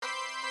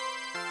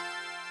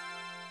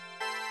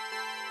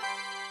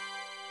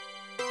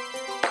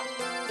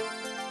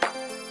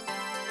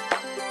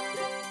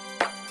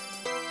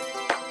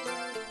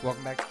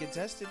Welcome back to Get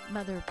Tested.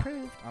 Mother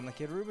approved. I'm the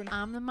Kid Ruben.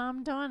 I'm the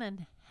Mom Dawn,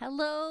 and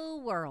hello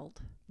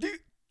world.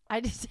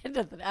 I just said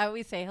nothing. I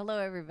always say hello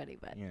everybody,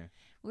 but Yeah.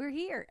 we're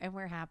here and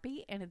we're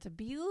happy, and it's a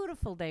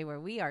beautiful day where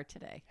we are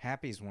today.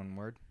 Happy's one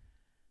word.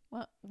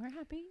 Well, we're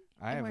happy.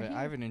 I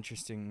have an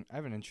interesting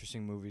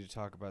movie to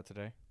talk about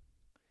today.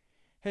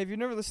 Hey, if you've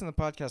never listened to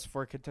the podcast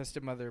before, Kid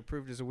Tested Mother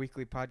Approved is a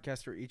weekly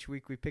podcast where each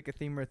week we pick a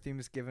theme or a theme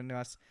is given to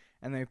us,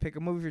 and then we pick a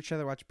movie for each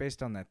other to watch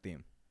based on that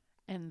theme.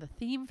 And the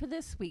theme for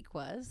this week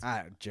was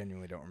I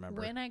genuinely don't remember.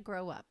 When I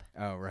Grow Up.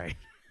 Oh, right.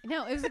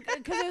 No, it was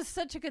because it was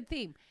such a good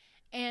theme.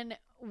 And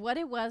what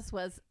it was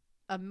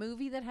a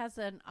movie that has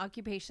an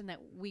occupation that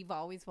we've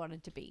always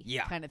wanted to be.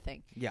 Yeah. Kind of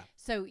thing. Yeah.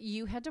 So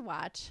you had to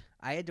watch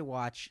I had to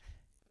watch,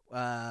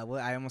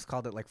 I almost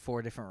called it like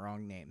 4 different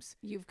wrong names.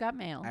 You've Got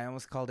Mail. I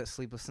almost called it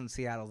Sleepless in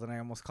Seattle, then I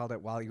almost called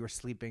it While You Were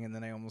Sleeping, and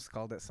then I almost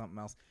called it something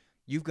else.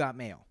 You've Got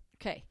Mail.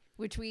 Okay.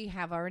 Which we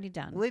have already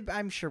done.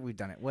 I'm sure we've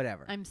done it.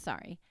 Whatever. I'm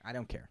sorry. I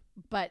don't care.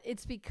 But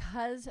it's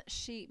because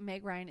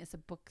Meg Ryan is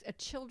a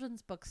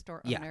children's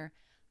bookstore Yeah. owner.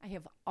 I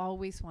have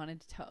always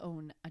wanted to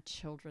own a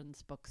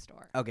children's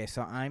bookstore. Okay,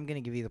 so I'm going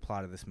to give you the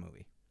plot of this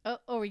movie. Oh,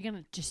 are you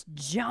going to just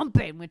jump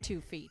in with 2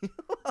 feet?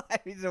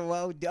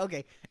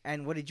 Okay.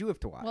 And what did you have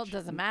to watch? Well, it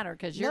doesn't matter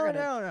because you're going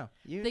to...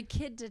 No. The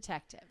Kid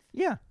Detective.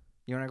 Yeah.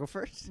 You want to go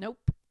first? Nope.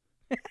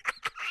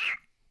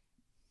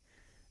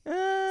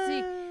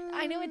 See,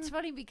 I know it's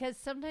funny because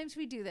sometimes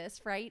we do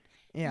this, right?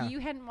 Yeah. You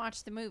hadn't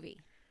watched the movie,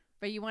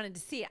 but you wanted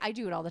to see it. I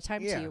do it all the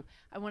time Yeah. to you.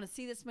 I want to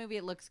see this movie.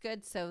 It looks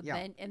good. So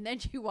Yeah. then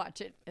you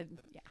watch it. And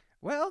yeah.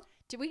 Well,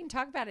 We can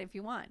talk about it if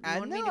you want. You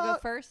want me to go no,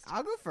 first?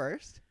 I'll go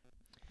first.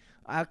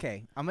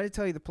 Okay, I'm going to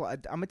tell you the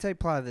plot. I'm going to tell you the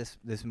plot of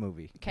this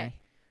movie. Okay.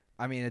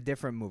 I mean, a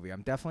different movie.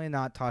 I'm definitely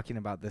not talking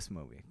about this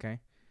movie, okay?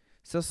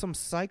 So some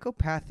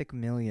psychopathic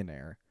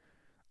millionaire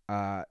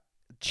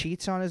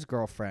cheats on his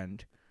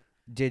girlfriend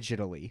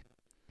digitally.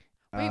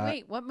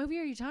 Wait. What movie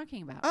are you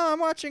talking about? Oh, I'm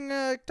talking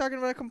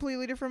about a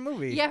completely different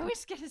movie. Yeah, I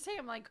was going to say,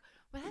 I'm like,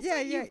 well, that's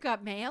not You've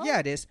Got Mail? Yeah,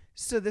 it is.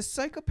 So the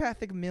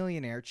psychopathic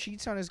millionaire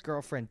cheats on his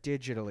girlfriend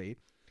digitally,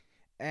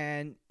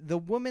 and the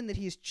woman that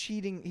he's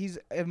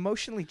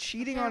emotionally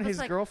cheating on his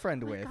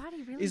girlfriend with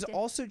is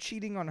also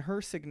cheating on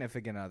her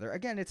significant other.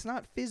 Again, it's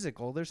not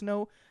physical. There's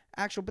no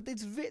actual, but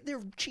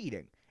they're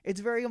cheating. It's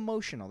very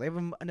emotional. They have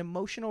an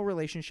emotional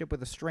relationship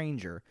with a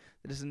stranger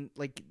that isn't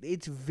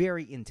it's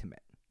very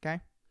intimate, okay?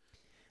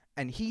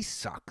 And he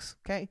sucks,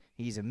 okay?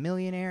 He's a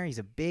millionaire. He's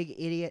a big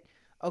idiot.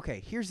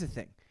 Okay, here's the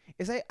thing.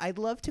 I'd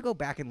love to go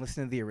back and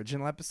listen to the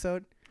original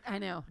episode. I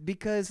know.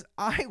 Because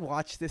I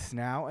watch this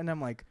now and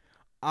I'm like,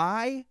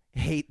 I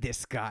hate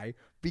this guy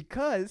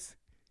because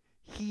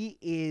he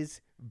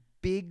is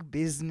big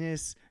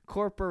business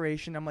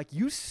corporation. I'm like,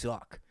 you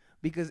suck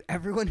because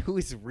everyone who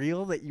is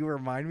real that you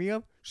remind me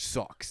of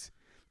sucks.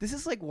 This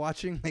is like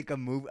watching a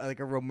movie, like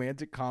a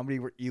romantic comedy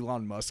where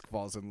Elon Musk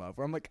falls in love.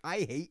 Where I'm like, I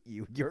hate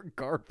you. You're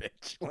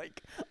garbage.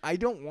 I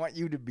don't want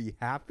you to be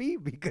happy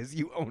because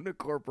you own a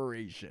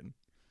corporation.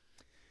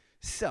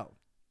 So,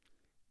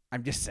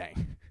 I'm just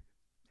saying.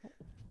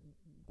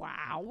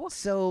 Wow.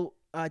 So,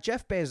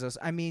 Jeff Bezos,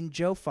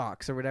 Joe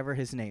Fox or whatever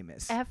his name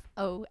is.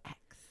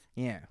 F-O-X.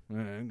 Yeah.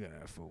 I'm going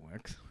to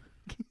F-O-X.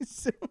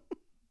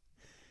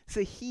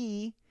 So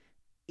he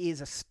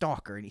is a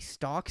stalker, and he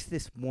stalks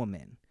this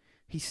woman.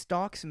 He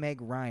stalks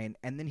Meg Ryan,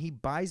 and then he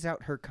buys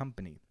out her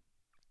company.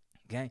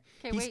 Okay?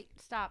 Okay, wait,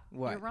 stop.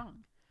 What? You're wrong.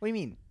 What do you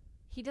mean?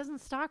 He doesn't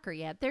stalk her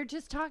yet. They're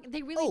just talking.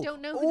 They really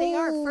don't know who they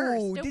are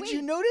first. No, did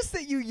you notice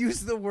that you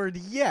used the word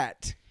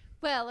yet?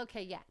 Well,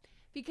 okay, yeah.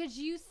 Because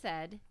you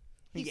said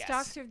he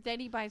stalks her, then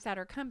he buys out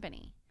her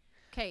company.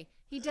 Okay,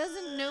 he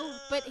doesn't know,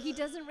 but he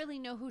doesn't really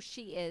know who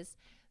she is.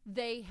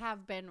 They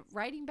have been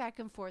writing back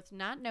and forth,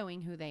 not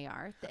knowing who they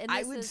are. And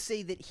I would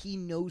say that he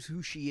knows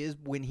who she is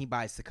when he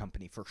buys the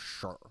company for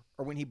sure,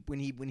 or when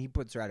he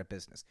puts her out of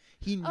business.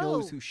 He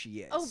knows who she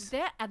is. Oh,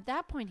 at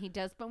that point he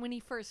does. But when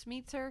he first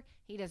meets her,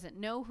 he doesn't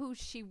know who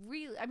she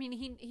really. I mean,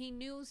 he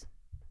knows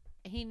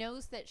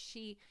that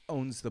she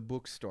owns the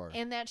bookstore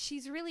and that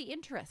she's really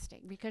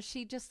interesting because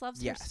she just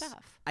loves her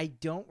stuff. I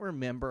don't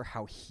remember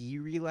how he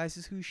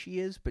realizes who she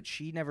is, but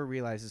she never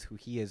realizes who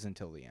he is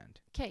until the end.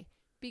 Okay.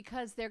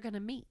 Because they're going to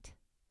meet.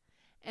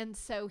 And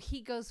so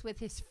he goes with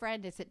his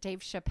friend. Is it Dave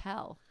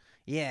Chappelle?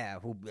 Yeah.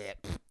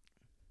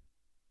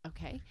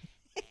 Okay.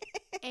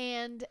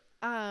 And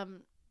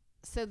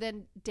so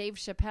then Dave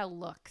Chappelle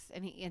looks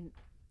and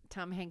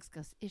Tom Hanks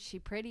goes, is she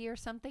pretty or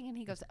something? And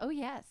he goes, oh,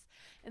 yes.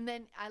 And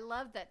then I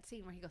love that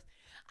scene where he goes,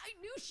 I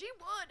knew she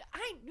would.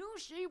 I knew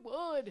she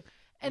would.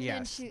 And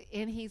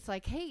then he's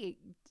like, hey,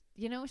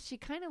 she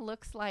kind of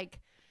looks like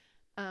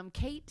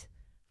Kate.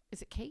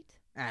 Is it Kate?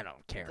 I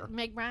don't care.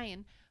 Meg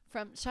Ryan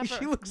from Shopper.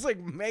 She looks like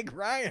Meg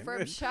Ryan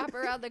from Shop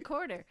Around the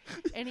Corner,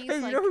 and he's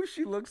hey, like, you know who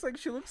she looks like?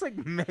 She looks like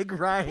Meg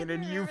Ryan,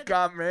 and You've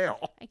Got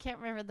Mail. I can't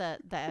remember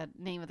the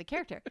name of the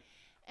character,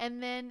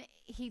 and then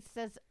he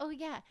says, "Oh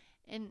yeah,"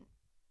 and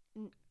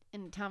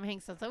Tom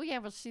Hanks says, "Oh yeah,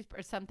 well she's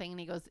or something," and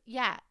he goes,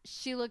 "Yeah,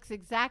 she looks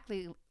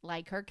exactly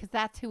like her because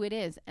that's who it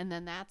is," and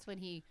then that's when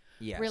he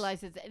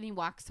realizes, and he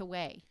walks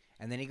away.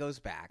 And then he goes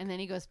back. And then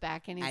he goes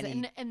back,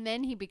 and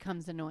then he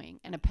becomes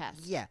annoying and a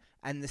pest. Yeah,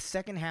 and the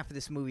second half of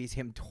this movie is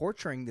him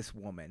torturing this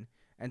woman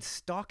and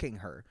stalking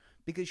her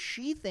because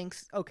she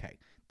thinks, okay,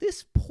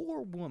 this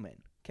poor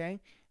woman, okay,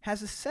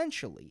 has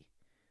essentially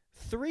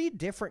 3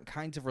 different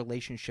kinds of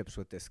relationships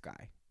with this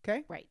guy,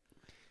 okay? Right.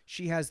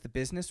 She has the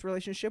business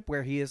relationship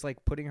where he is like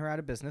putting her out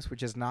of business,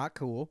 which is not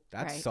cool.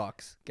 That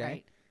sucks,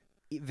 okay?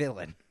 Right.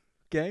 Villain,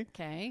 okay?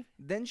 Okay.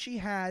 Then she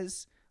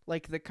has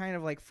like the kind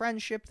of like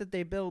friendship that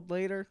they build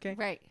later, okay?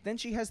 Right. Then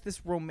she has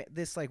this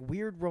this like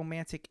weird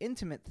romantic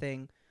intimate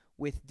thing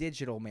with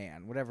Digital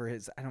Man, whatever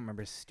his, I don't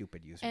remember his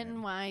stupid username.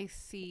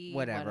 NYC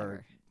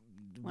whatever.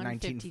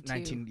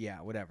 19, yeah,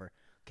 whatever.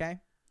 Okay?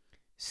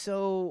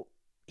 So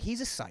he's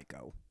a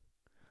psycho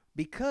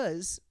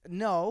because,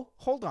 no,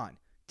 hold on.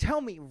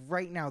 Tell me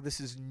right now this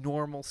is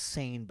normal,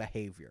 sane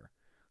behavior.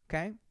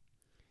 Okay?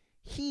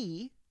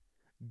 He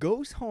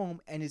goes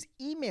home and is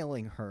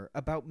emailing her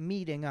about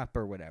meeting up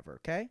or whatever,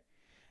 okay?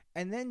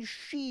 And then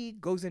she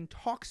goes and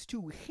talks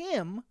to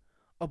him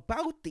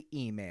about the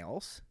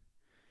emails,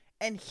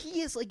 and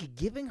he is like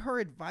giving her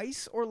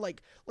advice or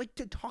like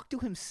to talk to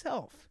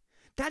himself.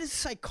 That is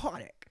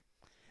psychotic.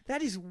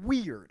 That is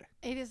weird.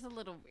 It is a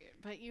little weird,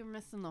 but you're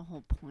missing the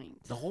whole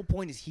point. The whole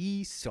point is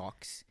he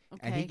sucks,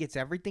 and he gets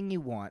everything he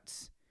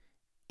wants,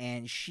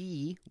 and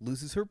she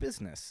loses her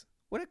business.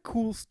 What a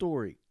cool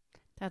story.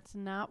 That's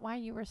not why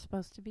you were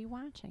supposed to be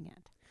watching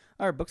it.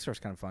 Our bookstore's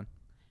kind of fun.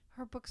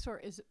 Her bookstore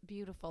is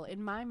beautiful.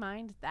 In my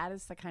mind, that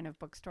is the kind of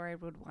bookstore I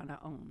would want to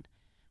own.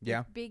 Yeah.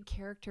 With big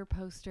character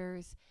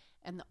posters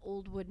and the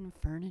old wooden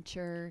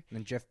furniture. And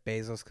then Jeff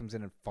Bezos comes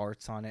in and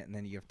farts on it, and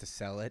then you have to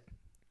sell it.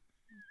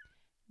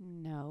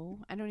 No,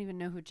 I don't even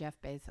know who Jeff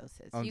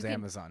Bezos is. Owns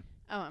Amazon.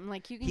 Oh, I'm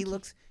like, you can. He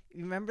looks.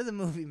 You remember the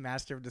movie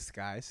Master of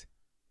Disguise?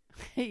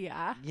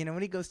 Yeah. You know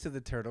when he goes to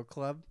the Turtle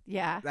Club?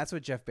 Yeah. That's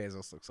what Jeff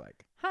Bezos looks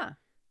like. Huh.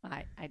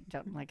 I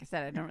don't, like I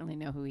said, I don't really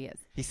know who he is.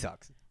 He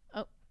sucks.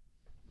 Oh,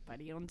 but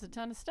he owns a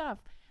ton of stuff.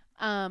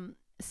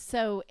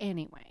 So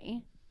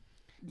anyway,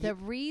 the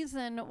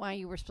reason why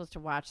you were supposed to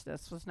watch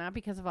this was not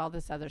because of all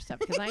this other stuff,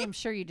 because I am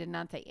sure you did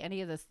not say any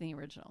of this in the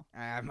original.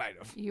 I might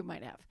have. You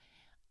might have.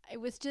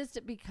 It was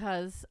just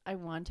because I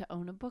want to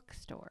own a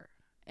bookstore,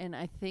 and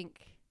I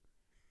think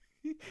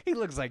he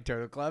looks like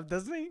Turtle Club,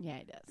 doesn't he? Yeah,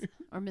 he does.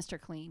 Or Mr.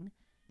 Clean.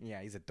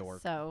 Yeah, he's a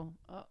dork. So,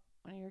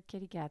 one of your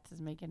kitty cats is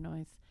making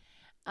noise.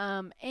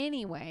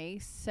 Anyway,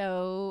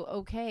 so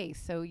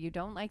you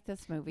don't like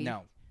this movie.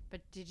 No.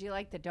 But did you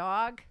like the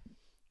dog?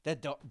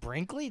 That dog,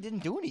 Brinkley,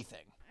 didn't do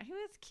anything. He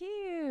was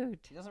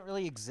cute. He doesn't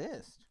really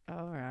exist.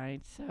 All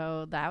right,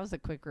 so that was a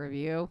quick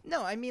review.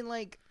 No, I mean,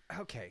 like,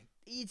 okay.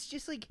 It's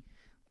just like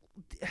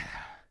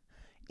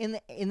in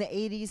the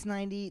 80s,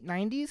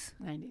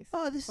 90s.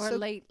 Oh, this is so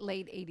late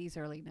 80s,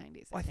 early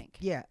 90s, I think.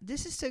 Yeah,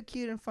 this is so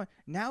cute and fun.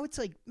 Now it's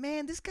like,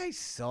 man, this guy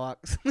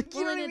sucks. Like,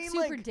 you know what I mean? It's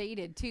super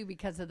dated too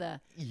because of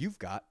the You've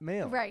Got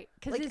Mail. Right.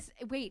 Because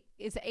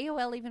is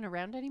AOL even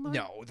around anymore?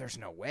 No, there's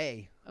no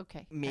way.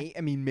 Okay.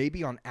 I mean,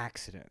 maybe on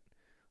accident.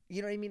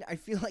 You know what I mean? I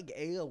feel like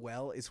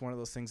AOL is one of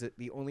those things that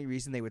the only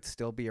reason they would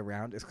still be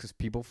around is because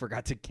people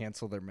forgot to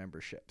cancel their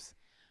memberships.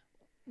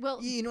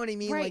 Well, you know what I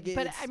mean? Right,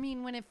 but I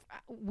mean, if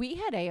we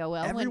had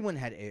AOL. Everyone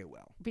had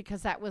AOL.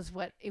 Because that was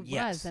what it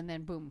was, and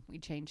then boom, we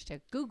changed to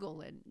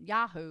Google and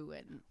Yahoo.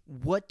 And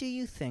what do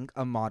you think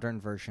a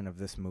modern version of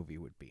this movie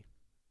would be?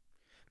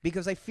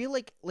 Because I feel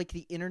like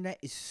the internet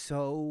is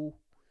so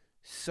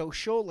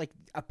social, like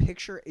a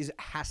picture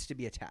has to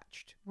be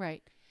attached.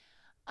 Right.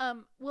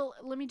 Well,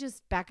 let me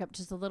just back up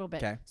just a little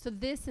bit. Okay. So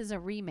this is a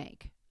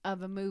remake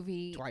of a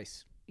movie.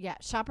 Twice. Yeah,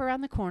 Shop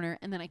Around the Corner,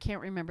 and then I can't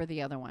remember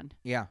the other one.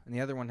 Yeah, and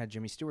the other one had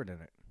Jimmy Stewart in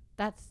it.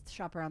 That's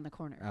Shop Around the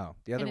Corner. Oh,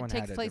 the other one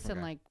had it takes place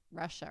in like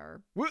Russia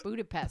or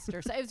Budapest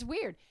or so. It's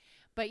weird.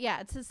 But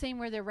yeah, it's the same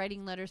where they're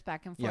writing letters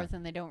back and forth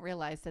and they don't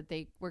realize that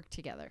they work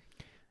together.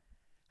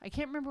 I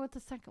can't remember what the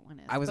second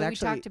one is. We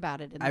talked about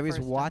it in the I was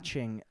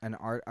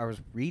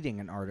reading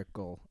an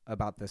article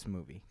about this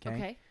movie,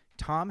 okay?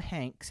 Tom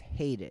Hanks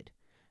hated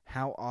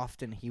how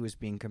often he was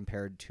being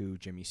compared to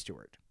Jimmy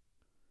Stewart.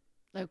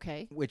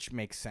 Okay. Which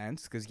makes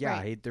sense because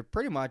they're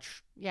pretty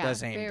much the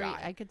same guy.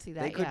 I could see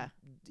that.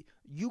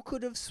 You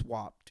could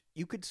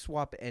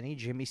swap any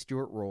Jimmy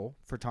Stewart role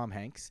for Tom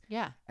Hanks.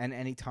 Yeah. And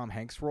any Tom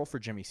Hanks role for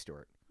Jimmy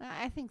Stewart.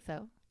 I think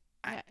so.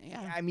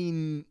 Yeah. I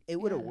mean, it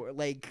would have worked.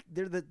 Like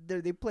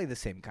they play the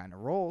same kind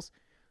of roles,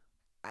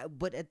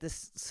 but at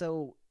this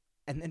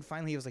and then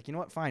finally he was like, you know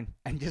what, fine,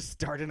 and just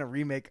started a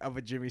remake of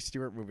a Jimmy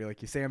Stewart movie.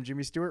 Like, you say I'm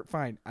Jimmy Stewart,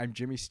 fine, I'm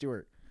Jimmy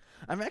Stewart.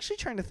 I'm actually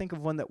trying to think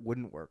of one that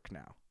wouldn't work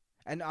now.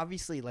 And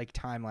obviously, like,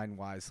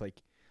 timeline-wise,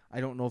 like, I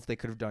don't know if they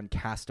could have done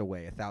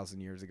Castaway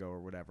 1,000 years ago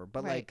or whatever.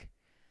 But, like...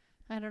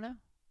 I don't know.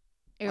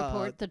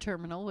 Airport, the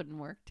terminal wouldn't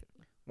work.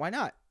 Why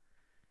not?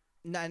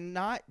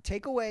 Not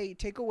take away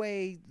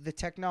the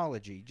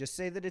technology. Just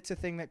say that it's a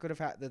thing that could have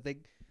had...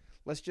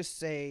 Let's just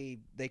say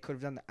they could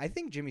have done that. I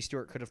think Jimmy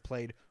Stewart could have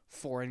played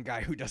foreign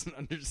guy who doesn't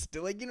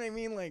understand. Like, you know what I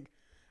mean? Like,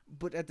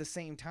 but at the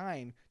same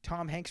time,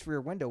 Tom Hanks for Rear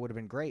Window would have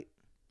been great.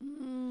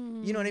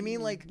 You know what I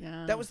mean? Like,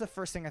 that was the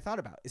first thing I thought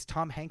about, is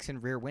Tom Hanks in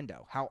Rear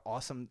Window. How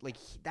awesome. Like,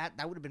 that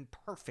would have been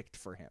perfect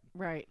for him.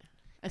 Right.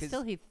 I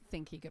still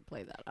think he could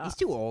play that off. He's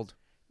too old.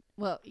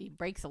 Well, he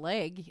breaks a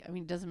leg. I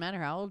mean, it doesn't matter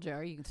how old you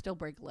are. You can still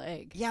break a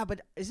leg. Yeah,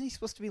 but isn't he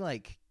supposed to be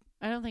like...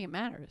 I don't think it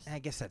matters. I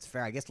guess that's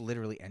fair. I guess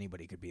literally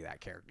anybody could be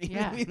that character. You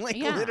know what I mean? Like,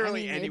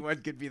 literally anyone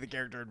could be the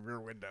character in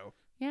Rear Window.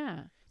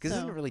 Yeah. Because he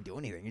doesn't really do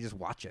anything. He just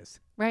watches.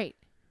 Right.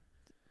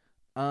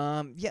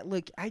 Yeah,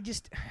 look,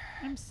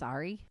 I'm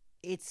sorry.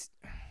 It's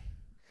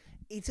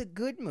a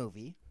good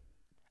movie.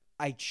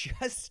 I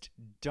just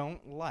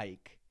don't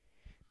like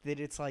that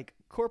it's like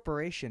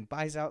corporation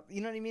buys out.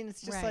 You know what I mean?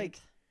 It's just like,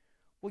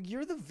 well,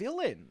 you're the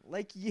villain.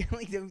 Like you're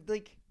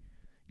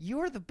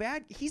the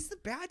bad. He's the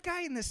bad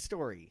guy in this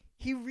story.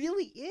 He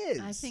really is.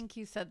 I think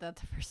you said that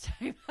the first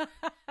time.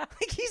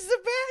 Like, he's the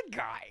bad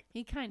guy.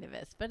 He kind of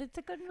is, but it's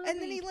a good movie.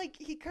 And then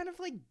he kind of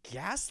like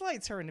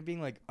gaslights her into being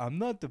like, I'm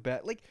not the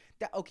bad. Like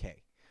that.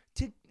 Okay,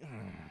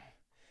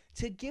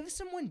 to give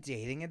someone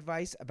dating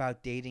advice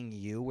about dating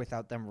you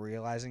without them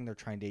realizing they're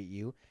trying to date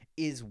you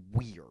is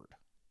weird.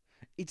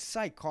 It's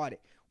psychotic.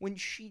 Do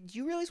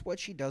you realize what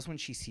she does when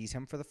she sees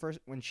him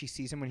when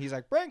he's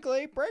like,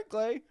 Brinkley.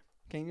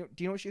 Do you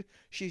know what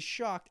she's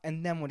shocked.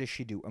 And then what does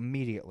she do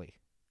immediately?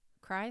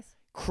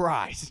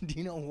 Cries. Do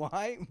you know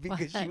why?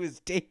 Because she was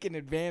taken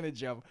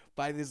advantage of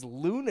by this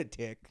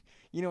lunatic.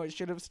 You know what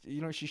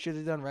she should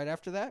have done right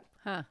after that?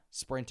 Huh.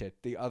 Sprinted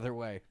the other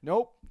way.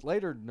 Nope.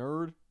 Later,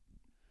 nerd.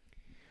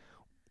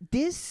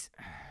 It's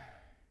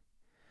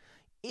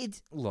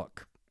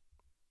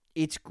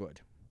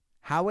good.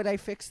 How would I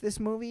fix this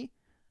movie?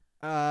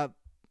 I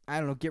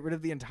don't know, get rid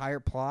of the entire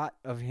plot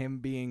of him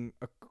being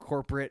a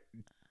corporate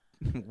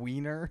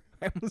wiener.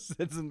 I almost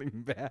said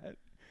something bad.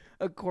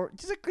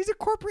 He's a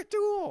corporate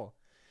tool.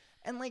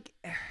 And like,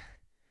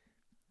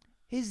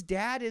 his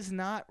dad is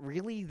not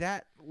really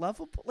that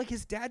lovable. Like,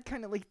 his dad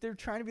kind of like, they're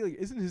trying to be like,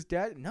 isn't his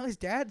dad? No, his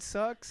dad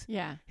sucks.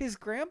 Yeah. His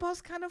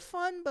grandpa's kind of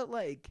fun, but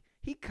like,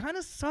 he kind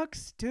of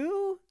sucks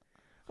too.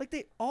 Like,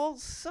 they all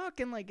suck.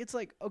 And like, it's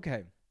like,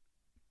 okay,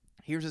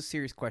 here's a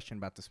serious question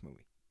about this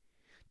movie.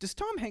 Does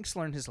Tom Hanks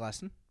learn his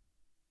lesson?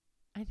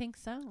 I think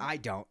so. I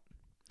don't.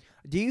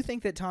 Do you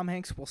think that Tom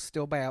Hanks will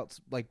still buy out,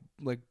 like,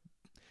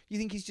 you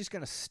think he's just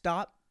going to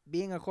stop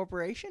being a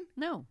corporation?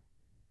 No.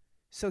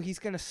 So he's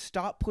going to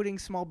stop putting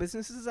small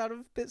businesses out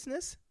of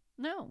business?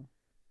 No.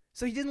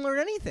 So he didn't learn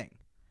anything?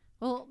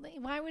 Well,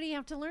 why would he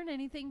have to learn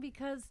anything?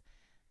 Because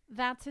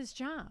that's his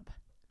job.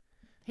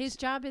 His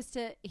job is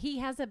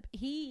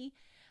he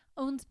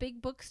owns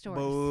big bookstores.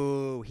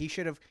 Boo.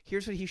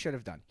 Here's what he should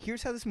have done.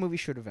 Here's how this movie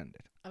should have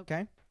ended.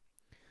 Okay?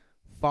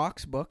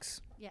 Fox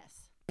Books.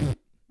 Yes.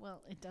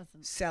 Well, it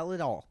doesn't. Sell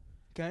it all.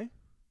 Okay?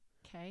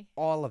 Okay.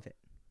 All of it.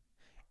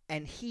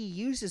 And he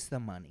uses the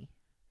money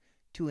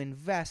to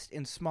invest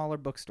in smaller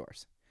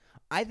bookstores.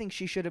 I think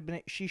she should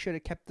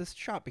have kept this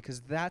shop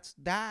because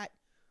that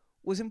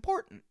was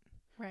important.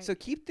 Right. So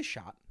keep the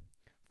shop.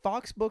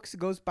 Fox Books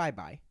goes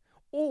bye-bye.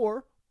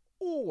 Or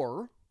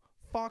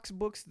Fox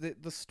Books,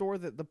 the store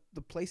that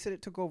the place that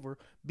it took over,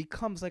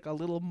 becomes like a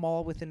little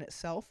mall within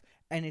itself,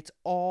 and it's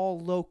all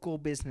local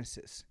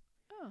businesses.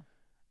 Oh.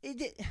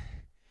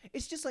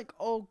 It's just like,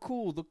 oh,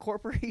 cool, the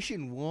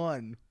corporation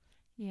won.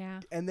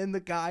 Yeah. And then the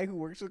guy who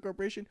works for the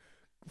corporation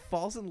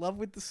falls in love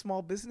with the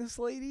small business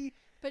lady.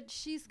 But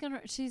she's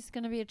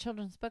gonna be a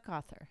children's book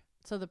author.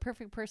 So the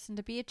perfect person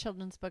to be a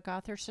children's book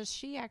author. So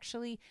she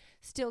actually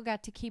still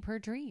got to keep her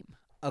dream.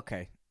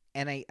 Okay.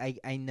 And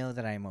I know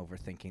that I'm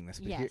overthinking this,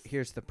 but yes.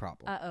 Here's the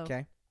problem. Uh-oh.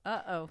 Okay?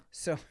 Uh-oh.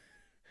 So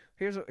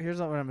here's what I'm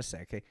going to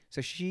say, okay?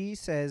 So she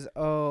says,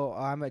 oh,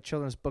 I'm a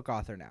children's book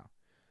author now.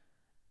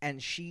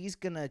 And she's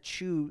going to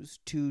choose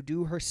to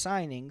do her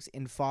signings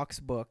in Fox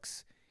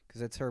Books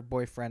because it's her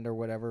boyfriend or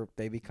whatever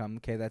they become.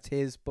 Okay, that's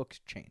his book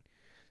chain.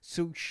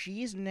 So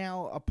she's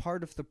now a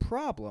part of the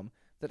problem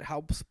that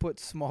helps put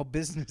small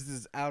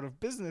businesses out of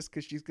business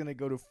because she's going to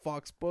go to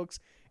Fox Books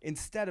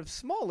instead of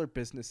smaller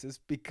businesses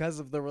because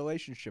of the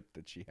relationship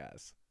that she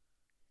has.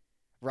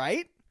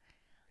 Right?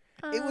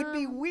 It would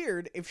be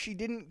weird if she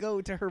didn't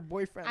go to her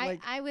boyfriend.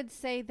 I would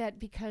say that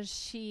because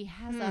she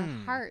has a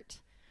heart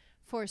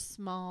for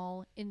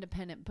small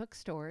independent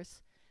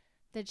bookstores,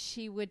 that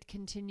she would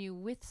continue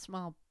with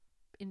small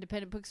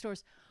independent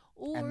bookstores.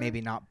 And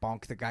maybe not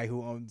bonk the guy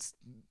who owns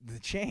the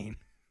chain.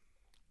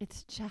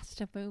 It's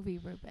just a movie,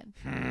 Ruben.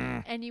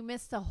 And you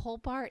missed the whole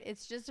part.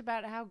 It's just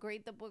about how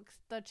great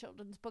the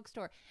children's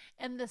bookstore.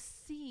 And the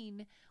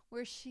scene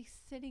where she's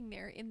sitting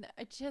there in the...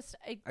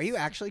 Are you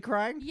actually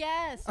crying?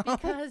 Yes,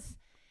 because...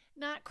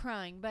 Not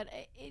crying, but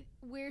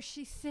where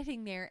she's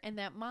sitting there and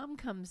that mom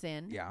comes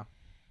in. Yeah.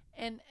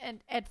 And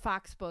at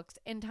Fox Books,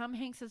 and Tom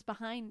Hanks is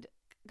behind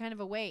kind of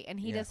away, and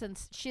she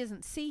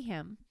doesn't see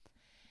him.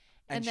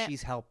 And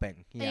she's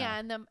helping.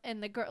 Yeah.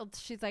 And the girl,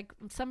 she's like,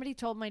 somebody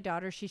told my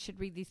daughter she should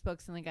read these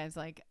books, and the guy's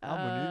like, I'm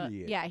an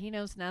idiot. Yeah, he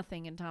knows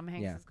nothing, and Tom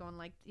Hanks is going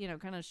like,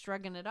 kind of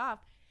shrugging it off,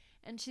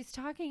 and she's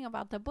talking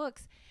about the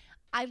books.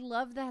 I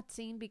love that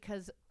scene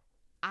because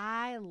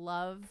I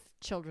love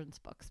children's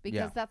books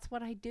because that's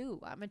what I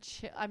do. I'm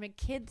a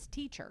kid's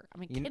teacher.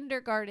 I'm a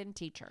kindergarten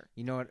teacher.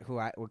 You know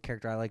what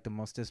character I like the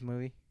most in this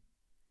movie?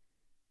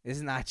 This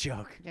is not a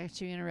joke.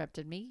 Yes, you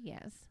interrupted me.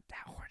 Yes. That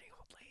horny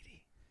old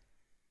lady.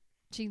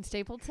 Jean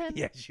Stapleton?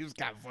 Yeah, she was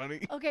kind of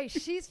funny. Okay,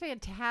 she's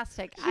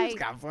fantastic. She's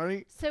kind of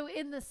funny. So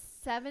in the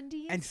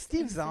 70s. And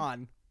Steve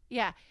Zahn.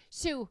 Yeah.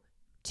 So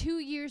 2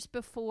 years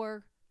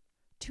before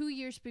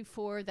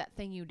That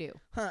Thing You Do.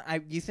 Huh,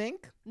 you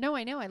think? No,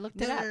 I know. I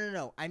looked it up.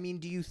 No. I mean,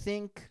 do you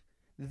think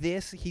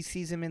he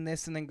sees him in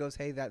this and then goes,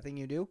 hey, That Thing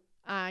You Do?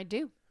 I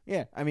do.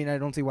 Yeah. I mean, I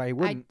don't see why he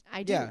wouldn't.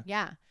 I do.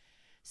 Yeah.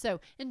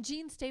 So, and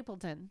Jean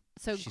Stapleton,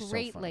 she's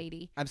great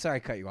lady. I'm sorry I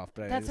cut you off,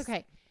 but that's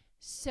okay.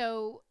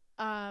 So,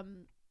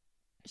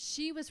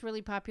 she was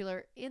really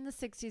popular in the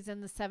 60s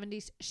and the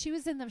 70s. She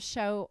was in the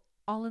show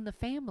All in the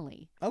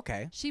Family.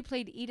 Okay. She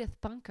played Edith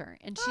Bunker,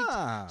 and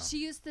she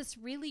used this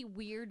really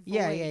weird voice.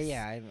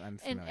 Yeah. I'm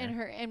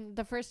familiar. And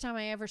the first time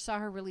I ever saw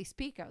her really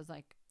speak, I was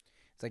like,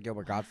 it's like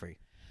Gilbert Gottfried.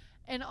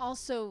 And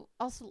also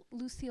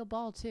Lucille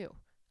Ball too.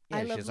 Yeah,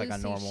 I Love she's Lucy. Like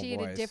a normal she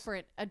voice.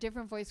 had a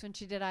different voice when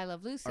she did I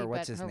Love Lucy. Or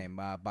what's his name?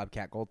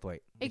 Bobcat Goldthwait.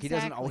 Exactly. He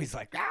doesn't always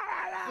like.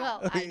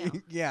 Well, I know.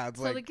 Yeah, it's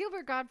so the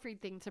Gilbert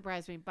Gottfried thing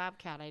surprised me.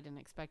 Bobcat, I didn't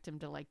expect him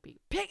to be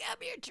pick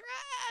up your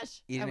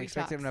trash. You didn't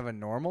expect him to have a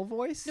normal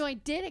voice? No, I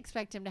did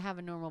expect him to have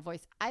a normal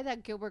voice. I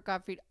thought Gilbert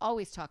Gottfried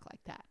always talked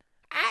like that.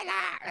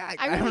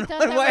 I really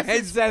thought that was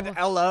I said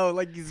hello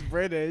like he's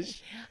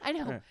British. I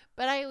know,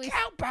 but I always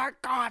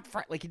Gilbert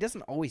Gottfried. Like he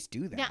doesn't always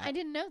do that. Yeah, I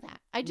didn't know that.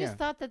 I just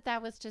thought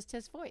that was just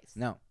his voice.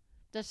 No,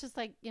 that's just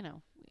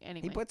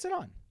anyway. He puts it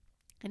on.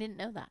 I didn't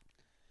know that.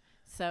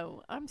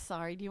 So I'm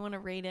sorry. Do you want to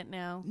rate it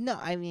now? No,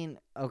 I mean,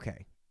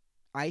 okay.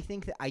 I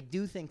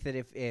do think that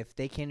if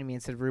they came to me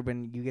and said,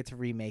 Ruben, you get to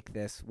remake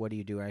this, what do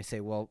you do? And I say,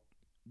 well,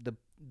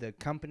 the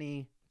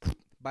company,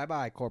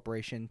 bye-bye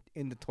corporation,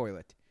 in the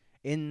toilet,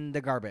 in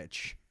the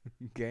garbage,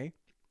 okay?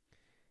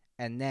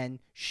 And then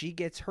she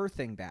gets her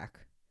thing back,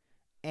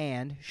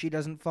 and she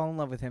doesn't fall in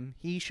love with him.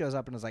 He shows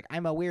up and is like,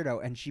 I'm a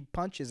weirdo, and she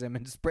punches him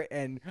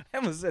and I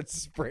almost said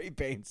spray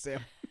paints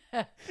him.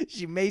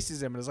 She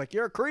maces him and is like,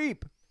 you're a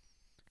creep.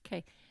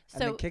 Okay.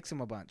 And then kicks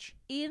him a bunch.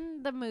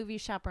 In the movie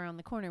Shop Around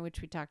the Corner,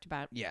 which we talked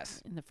about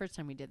in the first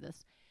time we did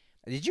this.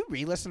 Did you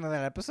re-listen to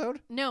that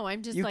episode? No,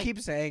 I'm just You keep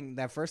saying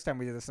that first time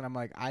we did this, and I'm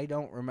like, I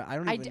don't remember.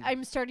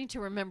 I'm starting to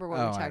remember what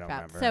we talked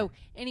about. Remember. So,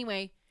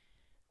 anyway,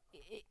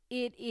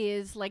 it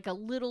is like a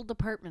little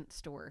department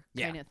store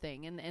kind of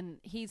thing. And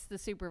he's the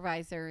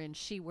supervisor, and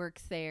she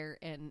works there,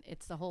 and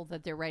it's the whole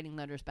that they're writing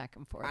letters back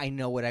and forth. I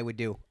know what I would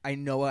do. I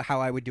know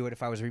how I would do it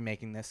if I was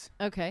remaking this.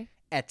 Okay.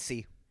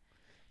 Etsy.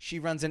 She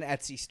runs an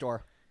Etsy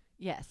store.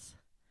 Yes.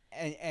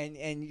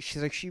 And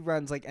she's like, she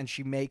runs and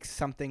she makes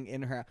something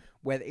in her,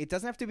 whether it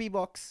doesn't have to be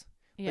books,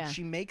 but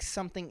she makes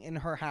something in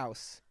her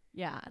house.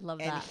 Yeah, I love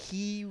that. And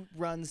he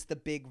runs the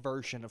big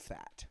version of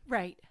that.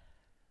 Right.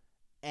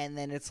 And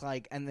then it's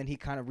and then he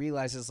kind of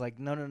realizes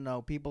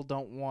no, people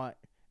don't want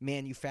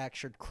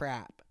manufactured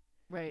crap.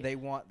 Right. They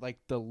want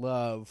the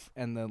love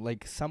and the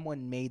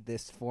someone made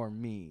this for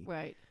me.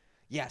 Right.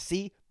 Yeah,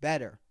 see?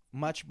 Better.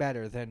 Much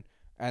better than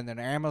and then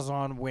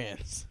Amazon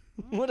wins.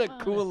 What a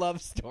cool love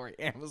story.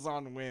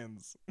 Amazon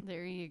wins.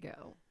 There you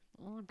go.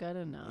 Well, good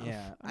enough.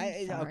 Yeah.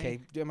 Okay.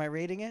 Am I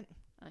rating it?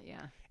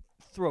 Yeah.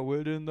 Throw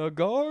it in the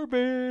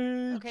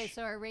garbage. Okay,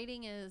 so our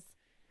rating is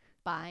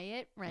buy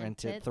it,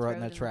 rent it, throw it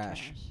in the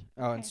trash.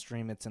 Oh, okay. And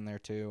stream it's in there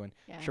too.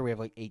 And sure, we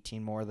have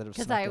 18 more that have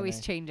because I always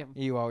change them.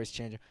 You always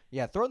change them.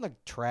 Yeah, throw it in the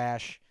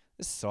trash.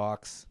 This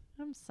sucks.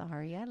 I'm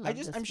sorry. I love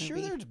this I'm movie.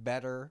 sure there's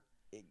better.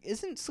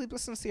 Isn't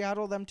Sleepless in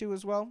Seattle them too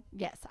as well?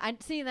 Yes. I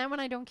see that one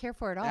I don't care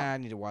for at all. I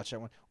need to watch that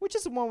one. Which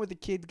is the one where the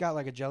kid got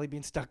a jelly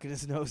bean stuck in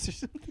his nose or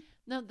something?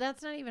 No,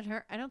 that's not even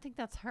her. I don't think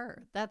that's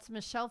her. That's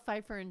Michelle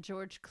Pfeiffer and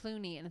George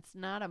Clooney, and it's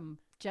not a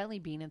jelly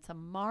bean. It's a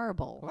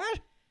marble. What?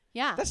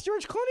 Yeah. That's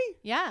George Clooney?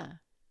 Yeah.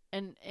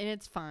 And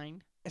it's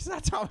fine. It's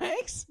not Tom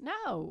Hanks?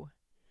 No.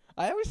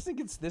 I always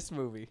think it's this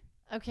movie.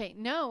 Okay,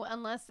 no,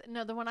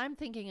 the one I'm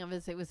thinking of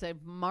is it was a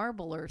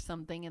marble or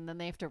something, and then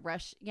they have to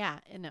rush. Yeah,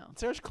 no.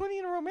 George Clooney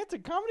in a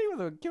romantic comedy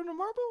giving a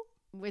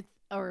marble?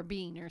 Or a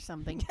bean or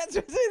something. That's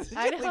what it is.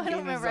 I don't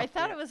remember. I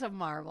thought it was a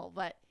marble,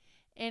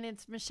 and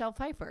it's Michelle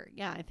Pfeiffer.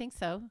 Yeah, I think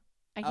so.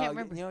 I can't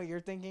remember. You know what you're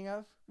thinking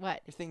of?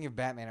 What? You're thinking of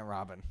Batman and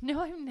Robin.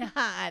 No, I'm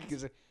not.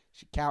 Because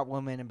she's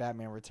Catwoman in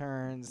Batman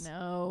Returns.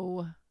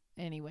 No.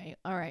 Anyway,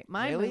 all right.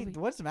 Really? Movie.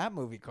 What's that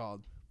movie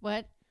called?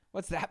 What?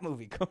 What's that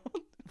movie called?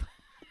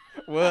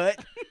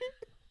 What?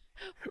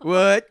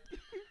 What?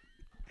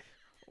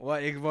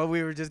 What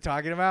we were just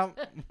talking about?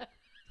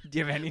 Do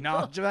you have any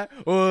knowledge of that?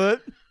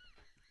 What?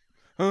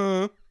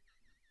 Huh?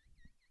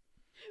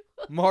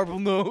 Marble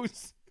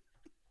nose.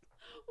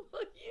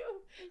 Well, you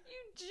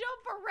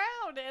jump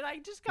around, and I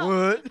just got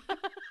what?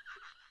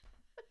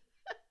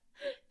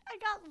 I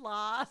got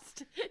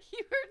lost.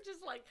 You were just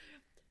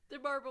the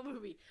Marvel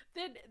movie.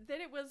 Then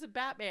it was a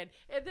Batman,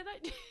 and then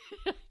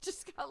I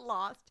just got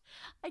lost.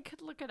 I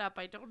could look it up.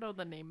 I don't know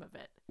the name of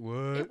it.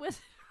 What? It was.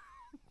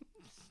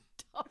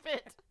 Stop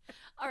it!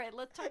 All right,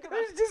 let's talk about.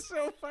 It was just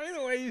so funny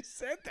the way you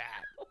said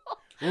that.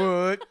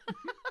 What?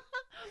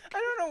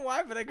 I don't know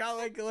why, but I got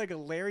like a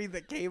Larry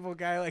the Cable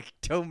Guy, like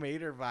Tow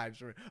Mater vibes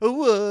from it.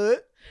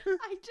 What?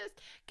 I just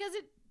because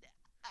it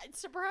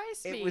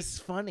surprised me. It was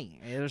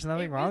funny. There's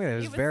nothing wrong with it. It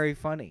was very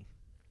funny.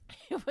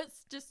 It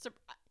was just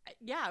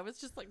yeah, I was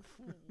just like,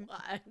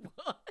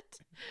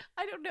 what?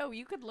 I don't know.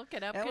 You could look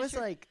it up. It was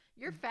like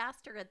you're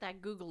faster at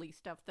that googly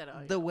stuff than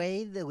I am. The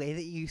way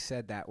that you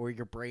said that, where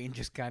your brain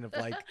just kind of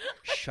like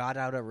shot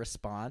out a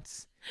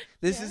response.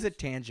 This is a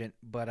tangent,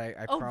 but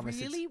I promise.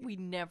 Oh, really? We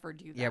never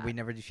do that. Yeah, we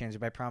never do tangents,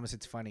 but I promise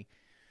it's funny.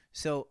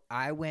 So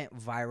I went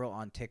viral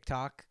on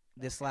TikTok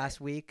this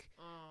last week.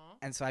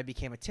 And so I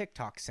became a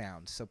TikTok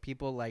sound. So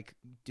people like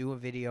do a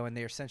video and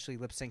they're essentially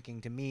lip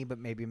syncing to me, but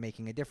maybe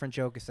making a different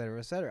joke, et cetera,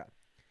 et cetera.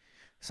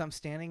 So I'm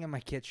standing in my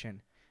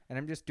kitchen and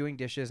I'm just doing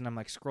dishes and I'm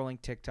like scrolling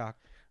TikTok.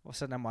 All of a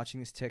sudden I'm watching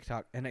this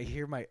TikTok and I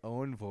hear my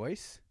own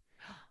voice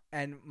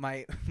and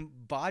my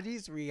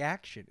body's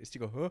reaction is to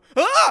go, huh?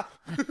 Ah!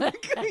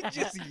 Like I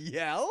just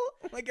yell.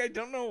 Like I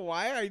don't know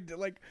why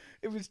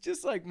it was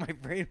just like my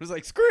brain was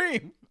like,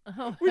 scream.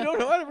 Oh. We don't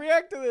know how to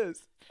react to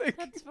this. Like,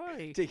 that's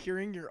funny. To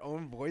hearing your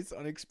own voice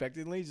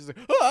unexpectedly, just like,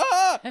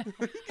 ah!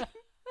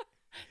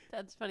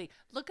 That's funny.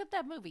 Look at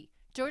that movie.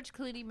 George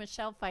Clooney,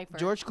 Michelle Pfeiffer.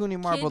 George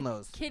Clooney, marble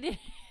nose. Kid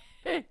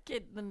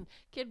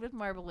with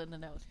marble in the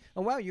nose.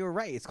 Oh, wow, you were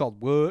right. It's called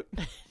what?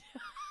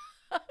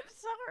 I'm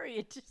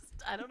sorry.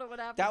 I don't know what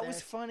happened. That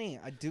was funny.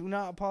 I do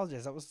not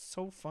apologize. That was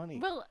so funny.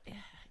 Well,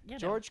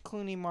 George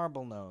Clooney,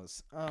 marble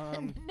nose.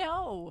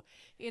 No,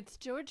 it's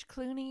George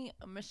Clooney,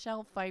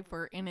 Michelle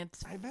Pfeiffer, and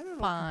it's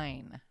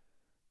fine.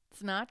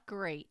 It's not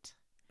great.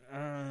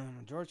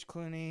 George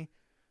Clooney,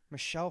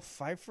 Michelle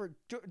Pfeiffer.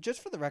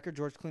 Just for the record,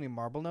 George Clooney,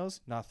 marble nose,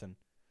 nothing.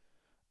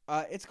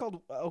 It's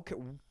called. Okay.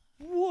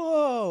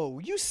 Whoa!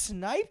 You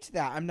sniped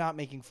that. I'm not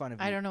making fun of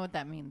you. I don't know what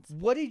that means.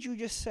 What did you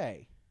just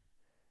say?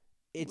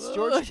 It's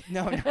George.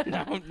 No,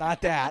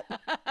 not that.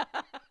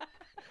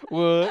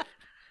 What?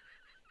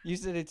 You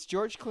said it's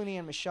George Clooney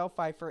and Michelle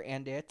Pfeiffer,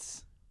 and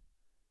it's.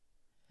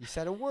 You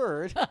said a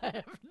word. I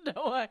have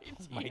no idea.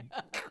 Oh my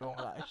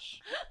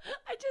gosh.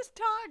 I just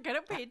talk. I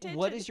don't pay attention.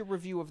 What is your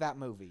review of that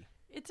movie?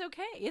 It's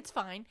okay. It's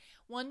fine.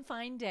 One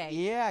fine day.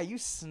 Yeah, you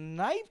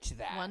sniped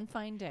that. One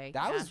fine day.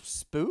 That was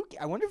spooky.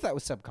 I wonder if that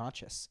was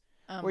subconscious.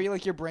 Where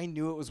your brain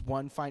knew it was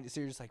one fine,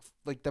 so you're just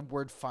like the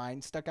word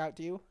 "fine" stuck out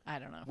to you. I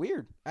don't know.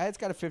 Weird. It's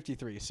got a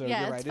 53, so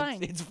you're right.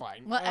 Fine. It's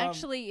fine. Well,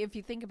 actually, if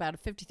you think about it,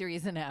 53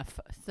 is an F.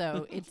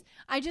 So it's.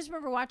 I just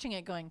remember watching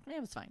it, going,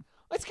 "It was fine."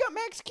 It's got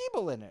Max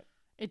Keeble in it.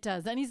 It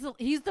does, and he's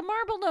the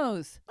marble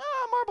nose.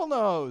 Marble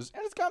nose,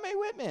 and it's got Mae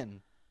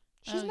Whitman.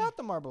 She's not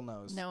the marble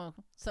nose. No.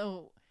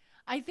 So,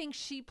 I think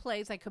she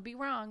plays. I could be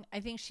wrong. I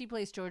think she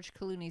plays George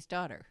Clooney's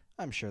daughter.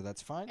 I'm sure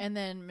that's fine. And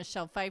then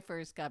Michelle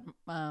Pfeiffer's got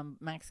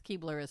Max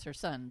Keebler as her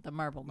son, the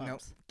marble nose. No,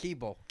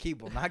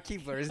 Keeble, not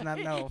Keebler. Isn't that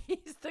no?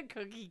 He's the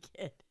cookie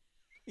kid.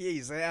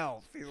 He's an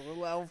elf. He's a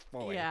little elf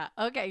boy. Yeah.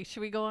 Okay. Should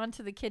we go on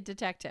to the kid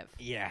detective?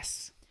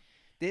 Yes.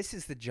 This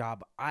is the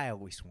job I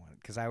always wanted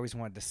because I always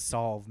wanted to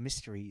solve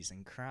mysteries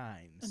and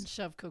crimes. And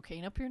shove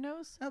cocaine up your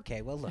nose?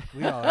 Okay. Well, look,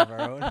 we all have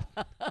our own.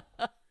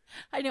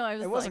 I know.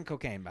 It wasn't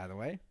cocaine, by the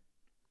way.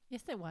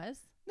 Yes, it was.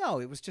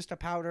 No, it was just a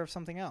powder of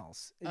something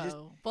else.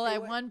 Well,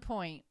 at one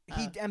point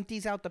he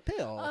empties out the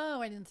pill.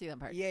 Oh, I didn't see that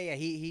part. Yeah.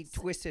 He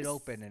twists it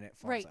open and it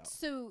falls out. Right.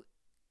 So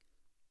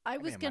I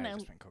was gonna. It might have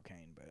just been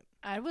cocaine, but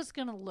I was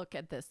gonna look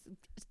at this.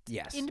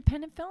 Yes.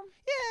 Independent film.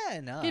 Yeah.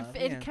 No.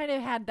 It kind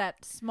of had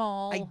that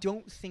small. I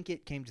don't think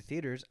it came to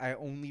theaters. I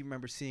only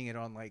remember seeing it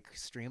on like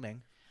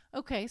streaming.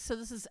 Okay, so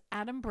this is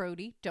Adam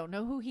Brody. Don't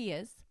know who he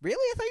is. Really?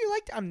 I thought you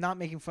liked. I'm not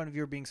making fun of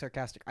you or being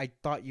sarcastic. I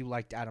thought you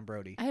liked Adam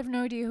Brody. I have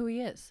no idea who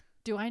he is.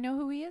 Do I know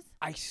who he is?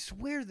 I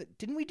swear that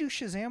didn't we do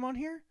Shazam on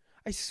here?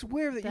 I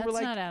swear that you were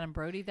like, that's not Adam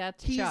Brody.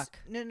 That's Chuck.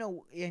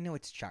 No. I know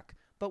it's Chuck.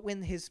 But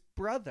when his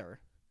brother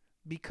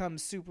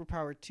becomes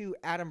superpowered too,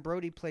 Adam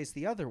Brody plays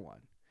the other one.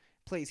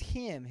 Plays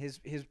him, his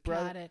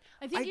brother. Got it.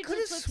 I could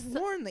have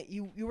sworn that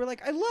you were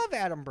like, I love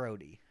Adam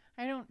Brody.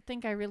 I don't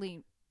think I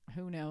really.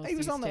 Who knows? He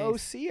was on the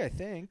OC, I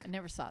think. I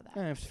never saw that.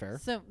 That's fair.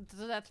 So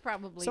that's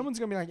probably. Someone's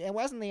gonna be like, it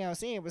wasn't the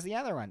OC, it was the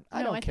other one.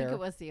 I don't care. I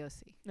think it was the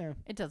OC. No,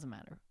 it doesn't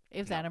matter.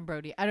 It was Adam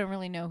Brody. I don't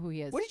really know who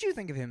he is. What did you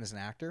think of him as an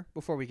actor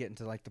before we get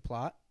into like the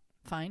plot?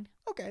 Fine.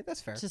 Okay,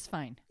 that's fair. Just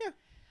fine.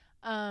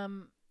 Yeah.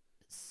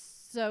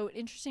 So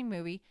interesting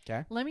movie.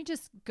 Okay. Let me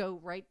just go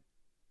right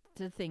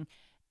to the thing.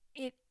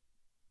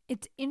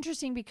 It's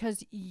interesting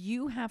because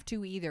you have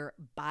to either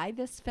buy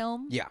this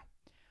film. Yeah.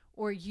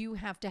 Or you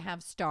have to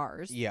have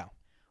stars. Yeah.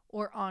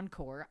 Or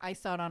Encore. I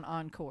saw it on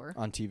Encore.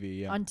 On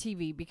TV, yeah. On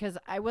TV, because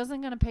I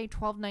wasn't going to pay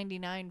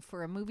 $12.99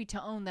 for a movie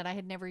to own that I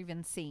had never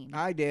even seen.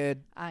 I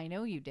did. I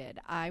know you did.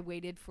 I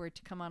waited for it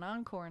to come on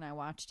Encore and I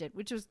watched it,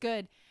 which was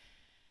good.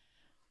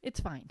 It's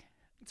fine.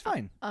 It's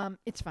fine.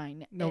 It's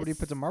fine. Nobody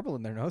puts a marble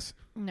in their nose.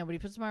 Nobody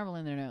puts a marble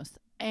in their nose.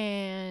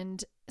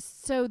 And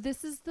so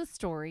this is the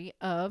story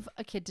of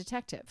a kid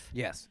detective.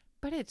 Yes.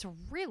 But it's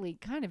really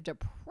kind of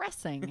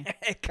depressing.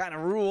 It kind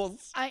of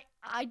rules. I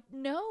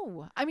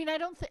know. I mean, I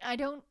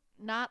don't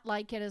not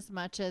like it as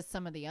much as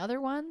some of the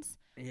other ones.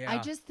 Yeah. I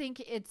just think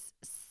it's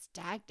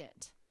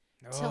stagnant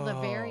till the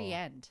very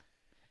end.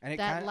 And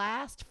that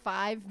last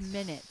 5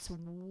 minutes,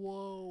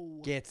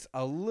 whoa, gets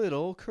a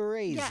little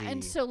crazy. Yeah,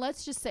 and so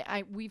let's just say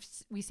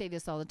we say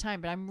this all the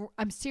time, but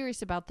I'm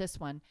serious about this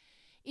one.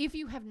 If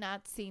you have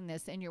not seen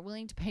this and you're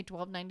willing to pay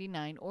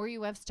 $12.99, or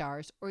you have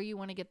Stars, or you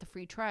want to get the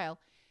free trial,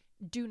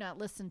 do not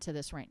listen to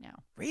this right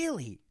now.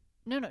 Really?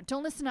 No,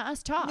 don't listen to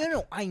us talk.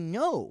 No, I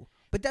know,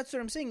 but that's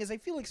what I'm saying. Is I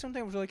feel like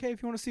sometimes we're like, hey,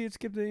 if you want to see it,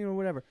 skip the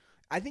whatever.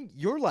 I think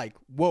you're like,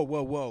 whoa,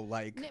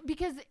 like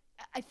because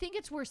I think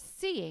it's worth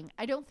seeing.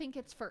 I don't think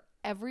it's for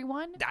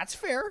everyone. That's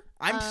fair.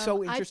 I'm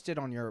so interested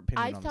on your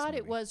opinion. I thought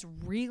it was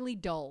really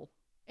dull,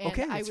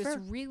 and I was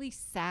really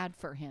sad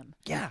for him.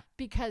 Yeah,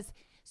 because.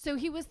 So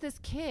he was this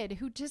kid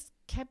who just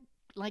kept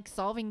like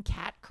solving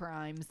cat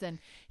crimes, and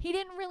he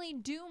didn't really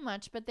do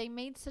much, but they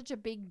made such a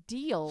big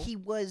deal. He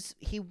was,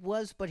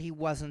 but he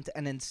wasn't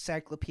an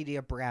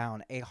Encyclopedia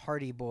Brown, a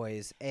Hardy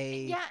Boys,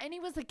 and he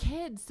was a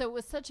kid, so it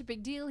was such a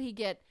big deal. He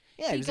got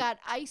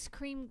ice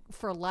cream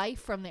for life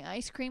from the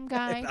ice cream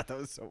guy. I thought that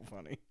was so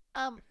funny.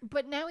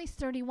 But now he's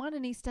 31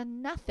 and he's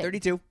done nothing.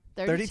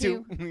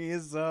 32. He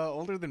is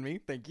older than me.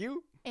 Thank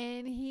you.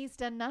 And he's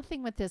done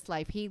nothing with his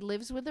life. He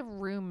lives with a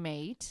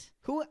roommate.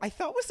 Who I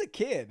thought was a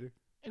kid.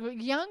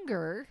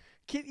 Younger.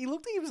 Kid, he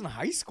looked like he was in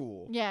high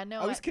school. Yeah,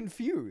 no. I was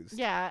confused.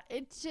 Yeah,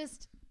 it's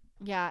just,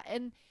 yeah.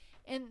 And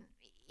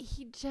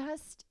he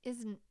just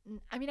isn't,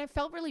 I mean, I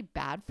felt really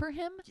bad for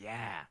him.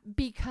 Yeah.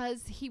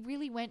 Because he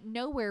really went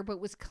nowhere, but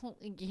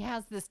he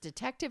has this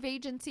detective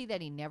agency that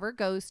he never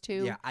goes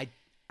to. Yeah,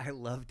 I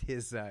loved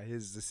his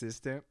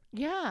assistant.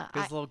 Yeah.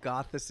 His little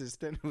goth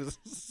assistant who was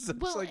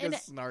such a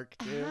snark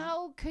kid.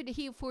 How could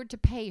he afford to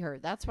pay her?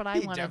 That's what I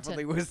wanted to know. He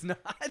definitely was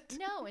not.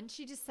 No, and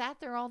she just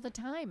sat there all the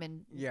time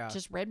and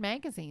just read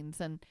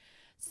magazines. And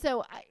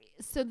so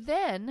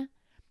then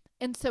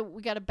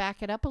we got to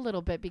back it up a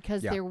little bit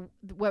because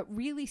what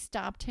really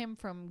stopped him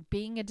from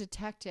being a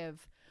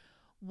detective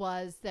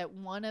was that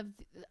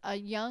a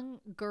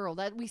young girl,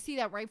 that we see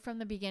that right from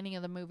the beginning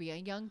of the movie, a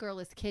young girl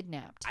is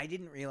kidnapped. I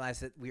didn't realize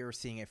that we were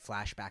seeing a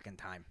flashback in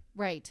time.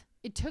 Right.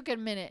 It took a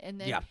minute, and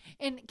then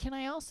and can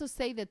I also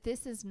say that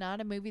this is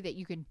not a movie that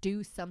you can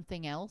do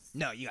something else?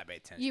 No, you gotta pay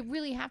attention. You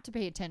really have to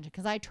pay attention,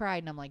 because I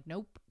tried and I'm like,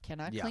 nope,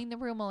 cannot clean the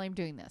room while I'm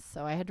doing this.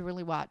 So I had to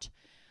really watch.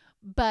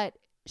 But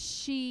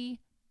she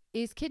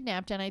is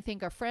kidnapped, and I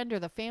think a friend or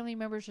the family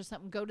members or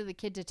something go to the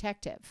kid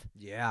detective.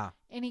 Yeah.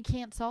 And he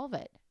can't solve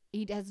it.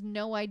 He has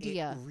no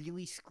idea. It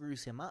really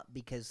screws him up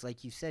because,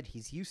 like you said,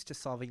 he's used to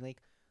solving, like,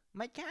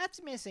 my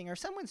cat's missing or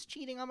someone's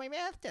cheating on my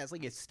math test.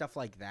 Like, it's stuff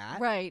like that.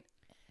 Right.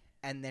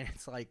 And then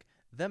it's like,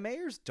 the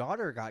mayor's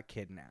daughter got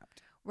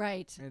kidnapped.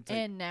 Right.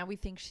 And now we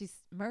think she's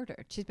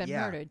murdered. She's been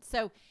murdered.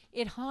 So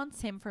it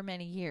haunts him for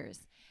many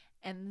years.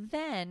 And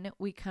then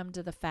we come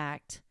to the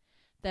fact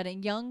that a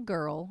young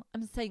girl,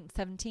 I'm saying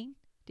 17.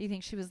 Do you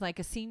think she was like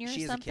a senior or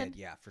something? She's a kid,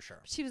 yeah, for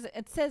sure. She was.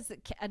 It says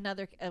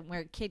another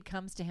where a kid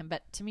comes to him,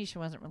 but to me she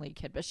wasn't really a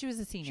kid, but she was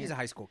a senior. She's a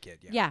high school kid,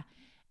 yeah. Yeah.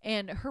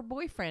 And her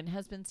boyfriend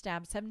has been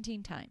stabbed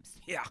 17 times.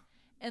 Yeah.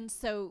 And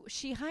so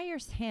she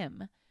hires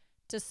him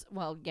to,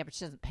 but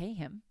she doesn't pay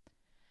him.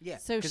 Yeah,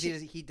 so because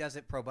he does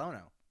it pro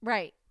bono.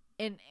 Right.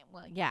 And,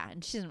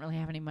 and she doesn't really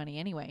have any money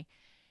anyway.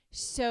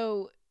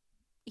 So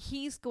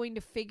he's going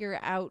to figure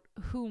out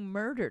who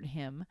murdered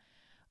him.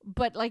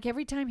 But, like,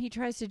 every time he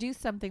tries to do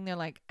something, they're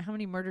like, how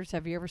many murders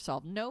have you ever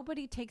solved?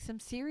 Nobody takes him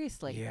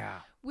seriously. Yeah.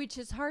 Which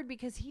is hard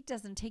because he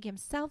doesn't take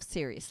himself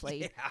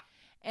seriously. Yeah.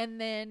 And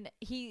then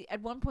he,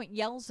 at one point,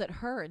 yells at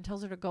her and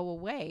tells her to go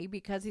away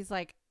because he's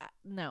like,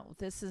 no,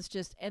 this is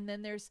just... And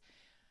then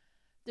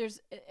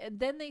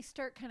then they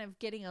start kind of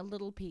getting a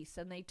little piece,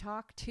 and they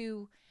talk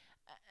to...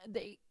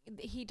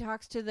 he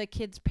talks to the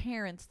kid's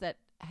parents that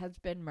has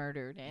been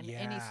murdered, and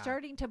he's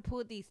starting to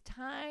put these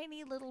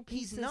tiny little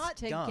pieces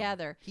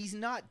together. He's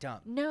not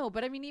dumb. No,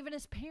 but I mean, even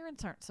his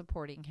parents aren't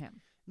supporting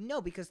him.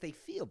 No, because they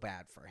feel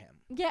bad for him.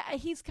 Yeah,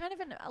 he's kind of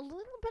a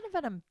little bit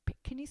of an,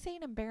 can you say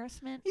an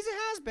embarrassment? He's a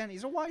has-been.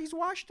 He's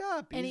washed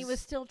up. And he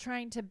was still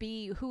trying to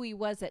be who he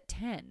was at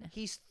 10.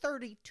 He's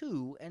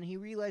 32, and he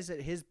realized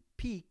that his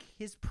peak,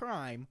 his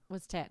prime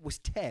was 10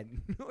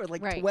 or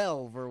like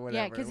 12 or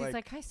whatever. Yeah, because he's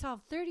like, I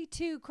solved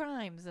 32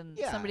 crimes, and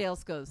somebody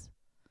else goes,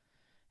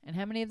 and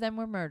how many of them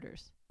were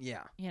murders?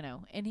 Yeah. You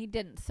know, and he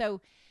didn't.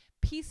 So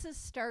pieces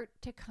start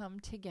to come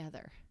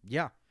together.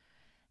 Yeah.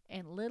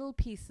 And little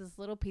pieces.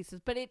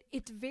 But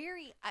it's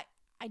very,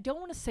 I don't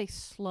want to say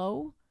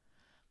slow,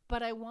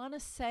 but I want to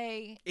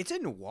say. It's a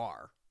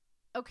noir.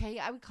 Okay,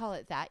 I would call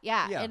it that.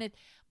 Yeah.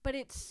 But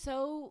it's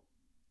so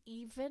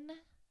even.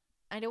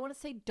 I don't want to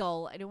say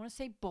dull. I don't want to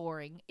say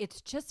boring.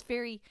 It's just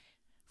very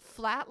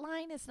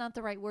flatline. It's not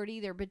the right word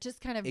either, but just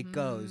kind of. It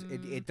goes.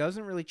 It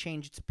doesn't really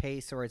change its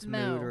pace or its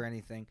mood or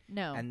anything.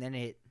 No. And then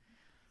it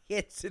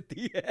hits at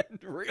the end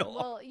real.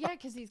 Well, yeah,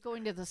 because he's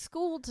going to the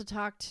school to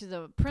talk to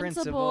the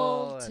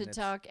principal to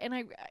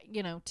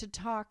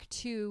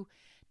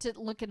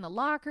look in the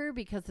locker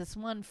because this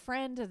one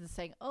friend is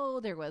saying, oh,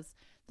 there was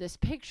this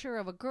picture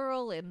of a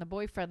girl in the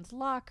boyfriend's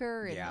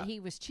locker, and he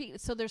was cheating.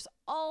 So there's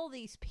all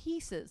these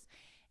pieces.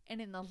 And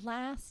in the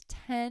last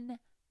 10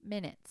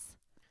 minutes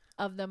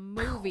of the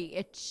movie,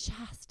 it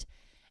just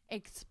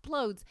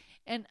explodes.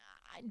 And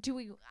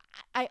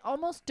I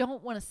almost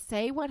don't want to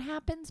say what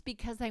happens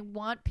because I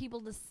want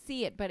people to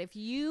see it. But if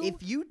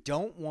you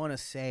don't want to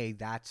say,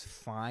 that's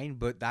fine.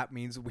 But that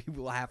means we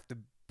will have to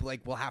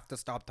we'll have to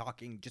stop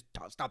talking. Just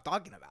stop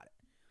talking about it,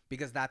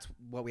 because that's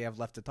what we have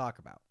left to talk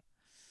about.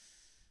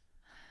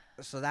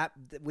 So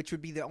which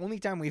would be the only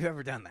time we've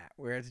ever done that,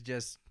 where it's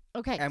just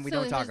okay, and we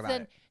don't talk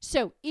about it.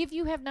 So if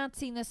you have not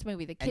seen this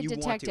movie, The Kid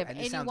Detective,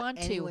 and you want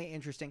to, anyway,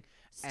 interesting.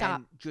 Stop.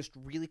 And just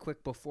really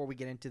quick before we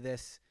get into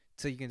this,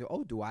 so you can do.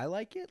 Oh, do I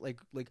like it?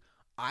 Like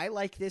I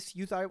like this.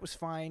 You thought it was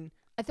fine.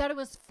 I thought it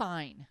was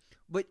fine,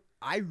 but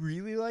I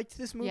really liked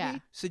this movie. Yeah.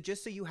 So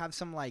just so you have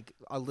some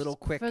a little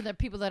quick for the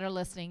people that are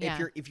listening.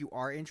 If you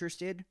are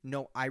interested,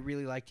 no, I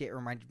really liked it. It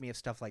reminded me of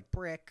stuff like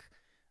Brick.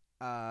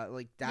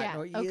 Like that.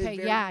 Yeah. Okay.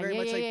 Very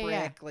much like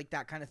Brick, like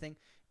that kind of thing.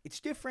 It's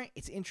different.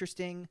 It's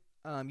interesting.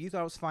 You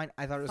thought it was fine.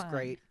 I thought it was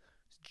great.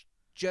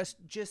 Just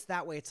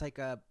that way, it's like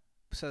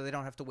so they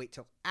don't have to wait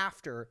till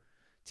after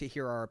to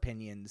hear our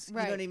opinions.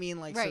 Right. You know what I mean?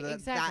 Like, right. So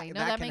Exactly.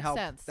 that can makes help.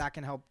 sense. That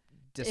can help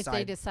decide if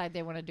they decide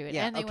they want to do it,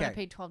 and they want to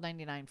pay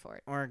 $12.99 for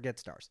it, or get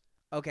stars.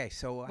 Okay,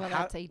 so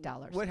that's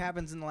 $8. What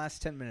happens in the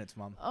last 10 minutes,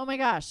 Mom? Oh my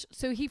gosh!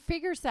 So he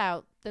figures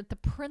out that the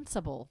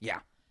principal,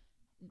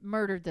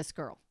 murdered this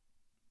girl.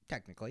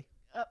 Technically.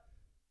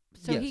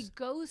 So he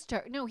goes to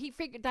her. No,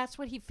 that's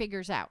what he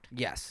figures out.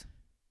 Yes.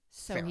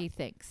 So he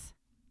thinks.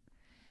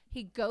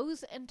 He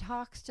goes and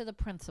talks to the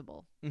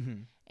principal,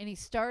 and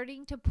he's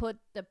starting to put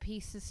the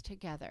pieces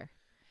together.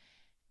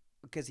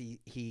 Because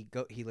he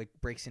like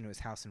breaks into his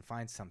house and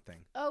finds something.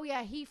 Oh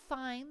yeah, he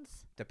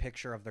finds the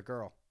picture of the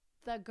girl.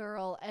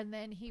 And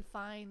then he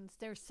finds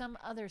there's some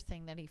other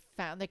thing that he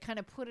found. They kind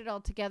of put it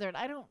all together, and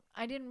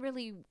I didn't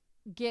really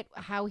get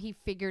how he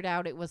figured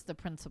out it was the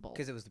principal.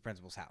 Because it was the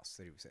principal's house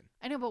that he was in.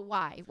 I know, but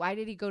why? Why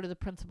did he go to the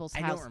principal's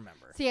house? I don't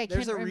remember. See,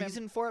 There's a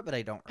reason for it, but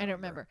I don't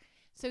remember.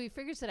 So he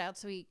figures it out.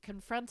 So he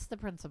confronts the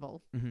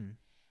principal.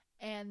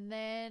 And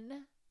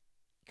then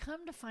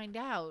come to find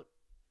out,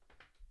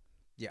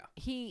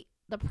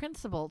 the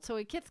principal, so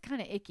it gets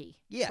kind of icky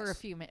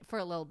for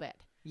a little bit.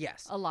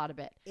 Yes. A lot of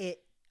it.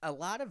 A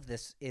lot of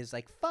this is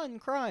like fun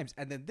crimes,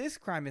 and then this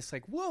crime is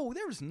like, whoa,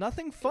 there's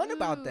nothing fun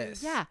about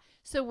this. Yeah.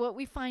 So what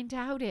we find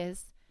out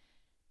is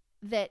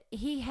that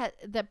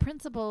the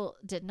principal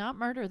did not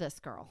murder this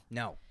girl.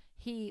 No.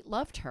 He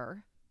loved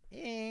her.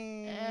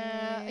 He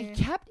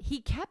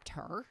kept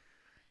her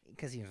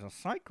because he was a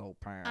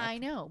psychopath. I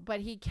know, but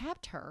he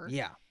kept her.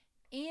 Yeah.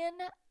 In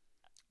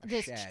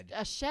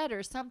a shed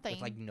or something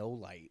with like no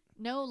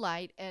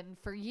light, and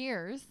for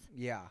years.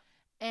 Yeah.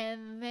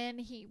 And then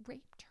he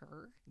raped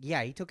her.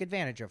 Yeah, he took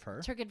advantage of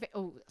her.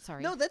 Oh,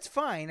 sorry. No, that's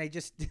fine.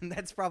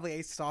 That's probably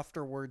a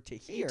softer word to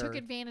hear. He took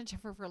advantage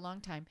of her for a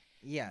long time.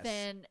 Yes.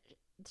 Then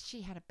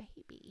she had a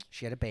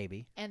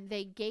baby. And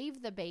they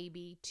gave the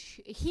baby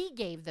he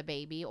gave the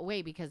baby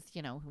away because,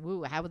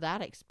 how would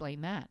that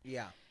explain that?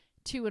 Yeah.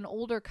 To an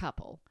older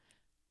couple.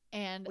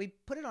 And we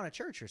put it on a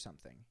church or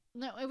something.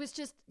 No, it was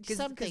just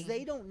something. Because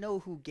they don't know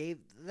who gave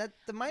that.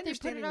 My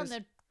understanding they put it on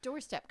the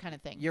doorstep kind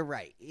of thing. You're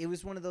right. It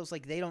was one of those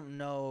like they don't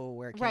know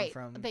where it came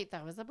from.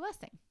 That was a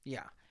blessing.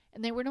 Yeah.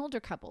 And they were an older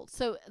couple.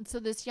 So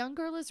this young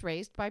girl is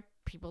raised by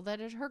people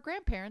that are her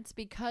grandparents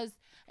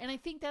and I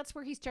think that's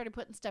where he started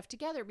putting stuff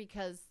together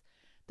because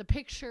the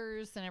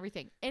pictures and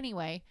everything.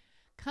 Anyway,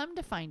 come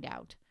to find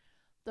out,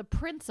 the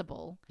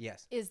principal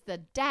is the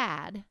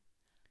dad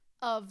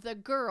of the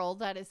girl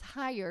that is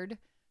hired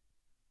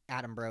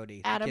Adam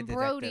Brody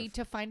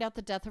to find out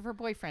the death of her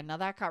boyfriend. Now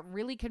that got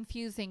really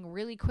confusing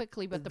really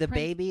quickly, but the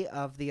baby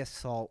of the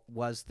assault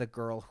was the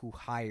girl who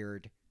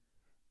hired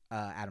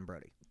Adam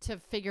Brody to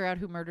figure out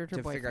who murdered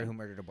her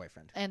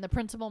boyfriend. And the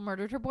principal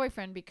murdered her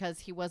boyfriend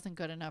because he wasn't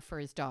good enough for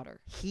his daughter.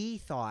 He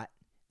thought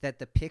that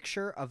the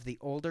picture of the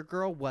older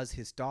girl was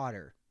his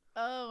daughter.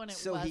 Oh, and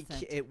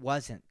it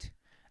wasn't.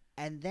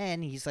 And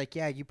then he's like,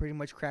 yeah, you pretty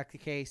much cracked the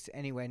case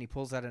anyway. And he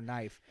pulls out a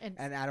knife. And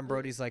Adam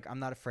Brody's like, I'm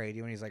not afraid of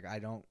you. And he's like, I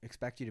don't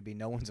expect you to be.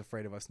 No one's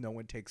afraid of us. No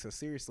one takes us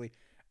seriously.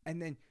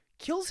 And then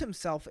kills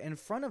himself in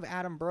front of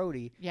Adam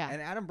Brody. Yeah.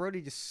 And Adam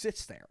Brody just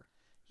sits there.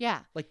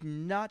 Yeah. Like,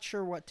 not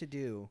sure what to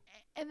do.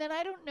 And then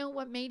I don't know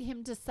what made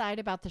him decide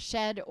about the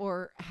shed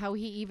or how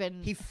he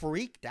even... He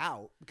freaked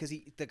out because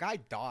the guy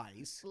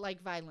dies.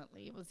 Like,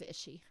 violently. It was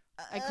ishy.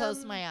 I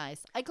closed my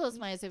eyes.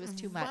 It was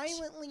too much.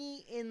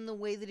 Violently in the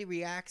way that he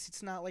reacts.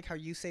 It's not like how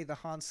you say the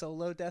Han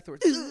Solo death where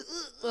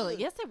well,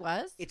 yes, it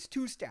was. It's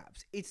 2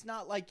 stabs. It's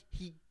not like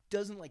he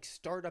doesn't like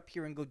start up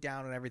here and go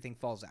down and everything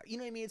falls out. You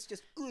know what I mean? It's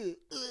just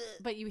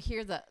But you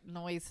hear the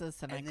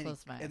noises and I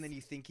close my eyes. And then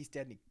you think he's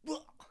dead and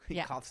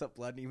he coughs up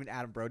blood, and even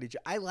Adam Brody.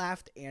 I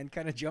laughed and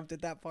kind of jumped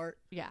at that part.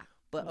 Yeah.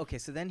 But okay,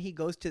 so then he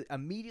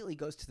immediately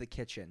goes to the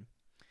kitchen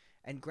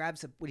and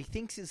grabs what he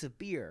thinks is a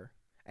beer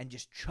and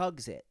just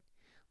chugs it.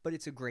 But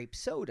it's a grape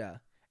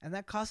soda, and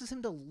that causes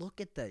him to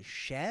look at the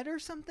shed or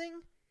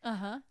something.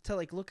 to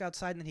like look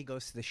outside, and then he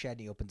goes to the shed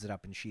and he opens it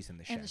up and she's in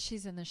the shed. And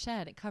she's in the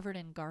shed, covered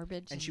in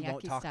garbage and she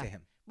won't talk stuff. to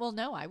him. Well,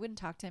 no, I wouldn't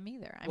talk to him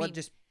either. I mean,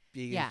 just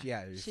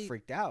she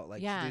freaked out.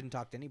 Like she didn't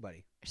talk to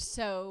anybody.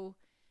 So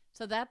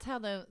that's how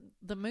the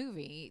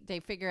movie, they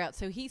figure out.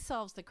 So he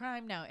solves the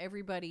crime. Now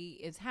everybody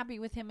is happy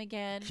with him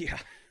again. Yeah.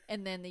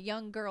 And then the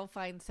young girl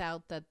finds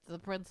out that the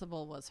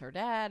principal was her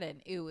dad,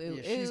 and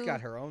she's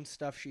got her own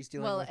stuff she's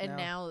dealing with now. Well, and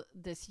now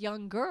this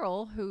young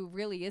girl, who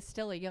really is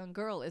still a young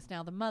girl, is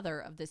now the mother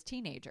of this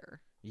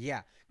teenager.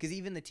 Yeah, because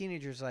even the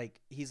teenager's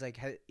like, he's like,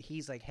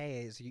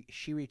 hey,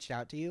 she reached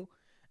out to you?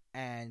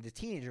 And the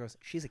teenager goes,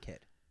 she's a kid.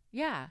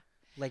 Yeah.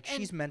 Like, and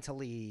she's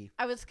mentally...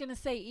 I was going to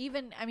say,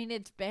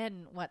 it's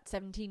been,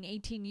 17,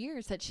 18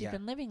 years that she's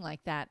been living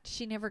like that.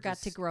 She never got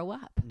to grow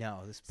up.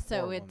 No, this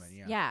poor woman,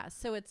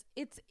 so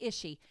it's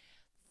ishy.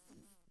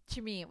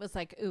 To me, it was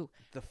like, ooh.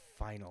 The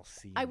final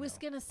scene. I was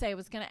going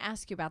to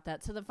ask you about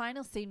that. So the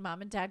final scene,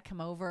 mom and dad come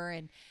over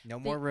and... No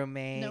more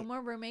roommate.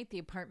 The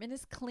apartment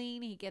is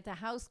clean. He gets a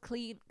house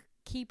clean.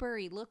 Keeper,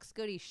 he looks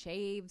good. He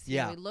shaves.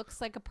 Yeah. He looks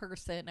like a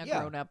person, a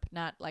grown up,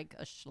 not like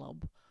a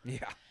schlub.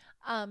 Yeah.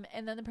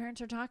 And then the parents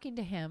are talking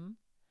to him,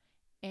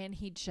 and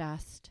he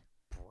just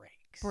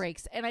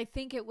breaks. And I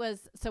think it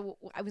was, so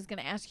I was going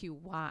to ask you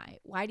why.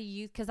 Why do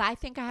you, because I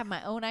think I have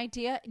my own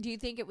idea. Do you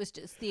think it was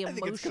just the emotion?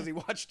 I think it's because he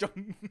watched a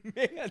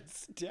man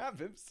stab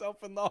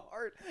himself in the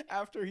heart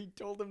after he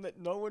told him that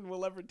no one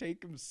will ever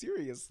take him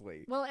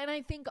seriously. Well, and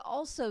I think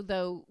also,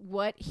 though,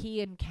 what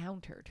he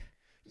encountered.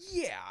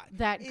 Yeah.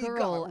 That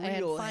girl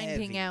and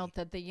finding out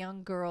that the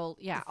young girl,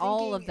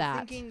 all of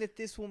that. Thinking that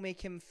this will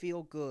make him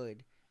feel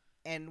good.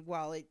 And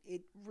while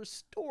it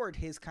restored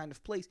his kind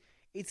of place,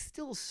 it's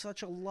still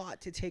such a lot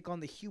to take on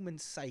the human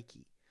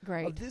psyche.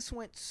 Right. This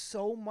went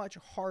so much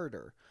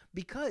harder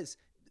because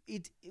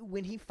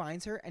when he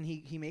finds her and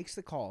he makes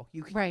the call,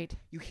 you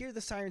hear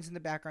the sirens in the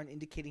background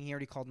indicating he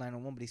already called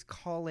 911, but he's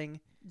calling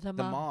the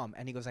mom,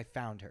 and he goes, I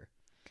found her.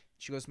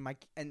 She goes,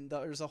 and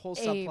there's a whole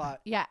subplot.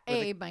 Yeah,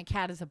 my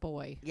cat is a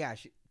boy. Yeah,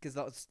 because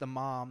that's the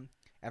mom.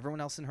 Everyone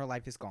else in her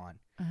life is gone,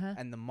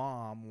 and the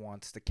mom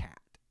wants her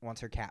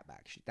cat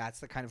back. That's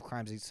the kind of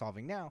crimes he's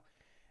solving now.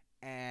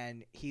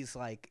 And he's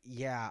like,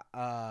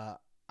 I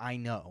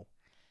know.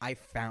 I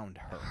found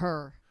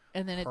her.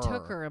 And then it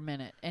took her a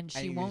minute, and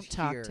she won't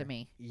talk to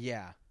me.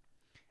 Yeah.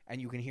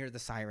 And you can hear the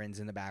sirens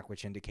in the back,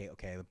 which indicate,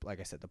 okay, like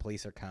I said, the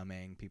police are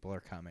coming, people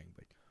are coming.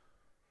 But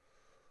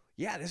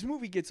yeah, this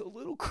movie gets a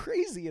little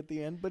crazy at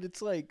the end, but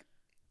it's like,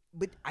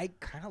 but I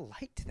kind of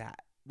liked that.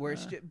 Where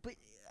it's just, but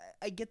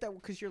I get that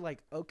because you're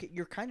like, okay,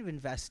 you're kind of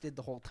invested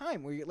the whole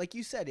time. Where you're, like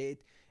you said, it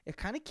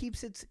kind of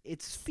keeps its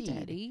speed.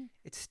 Steady.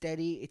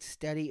 It's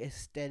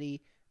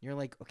steady. You're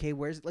like, okay,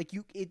 where's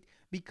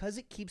because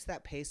it keeps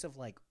that pace of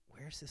like,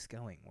 where's this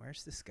going?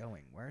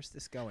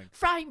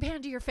 Frying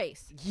pan to your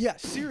face. Yeah,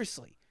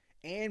 seriously.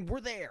 And we're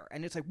there,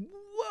 and it's like,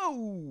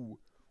 whoa,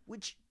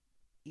 which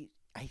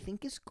I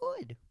think is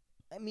good.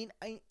 I mean,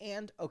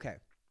 okay,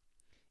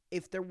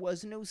 if there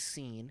was no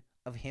scene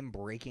of him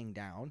breaking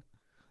down,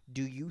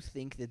 do you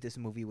think that this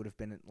movie would have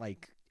been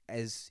like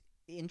as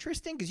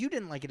interesting? Because you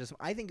didn't like it as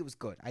I think it was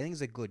good. I think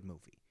it's a good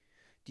movie.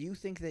 Do you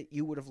think that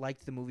you would have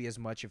liked the movie as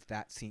much if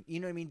that scene, you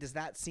know what I mean? Does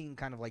that scene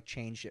kind of like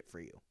change it for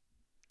you?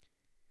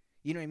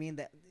 You know what I mean?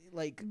 That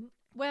like,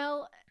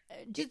 well,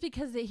 just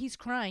because he's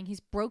crying,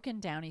 he's broken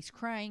down, he's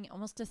crying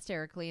almost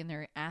hysterically, and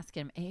they're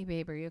asking him, "Hey,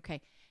 babe, are you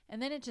okay?"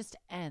 And then it just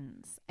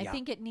ends. I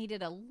think it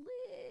needed a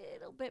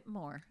little bit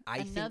more.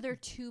 Another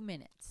 2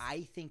 minutes.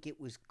 I think it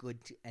was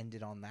good to end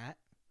it on that.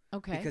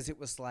 Okay. Because it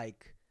was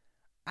like,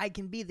 I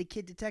can be the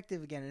kid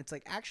detective again. And it's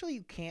like, actually,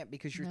 you can't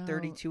because you're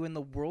 32 and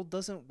the world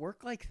doesn't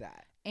work like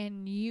that.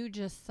 And you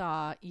just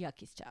saw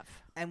yucky stuff.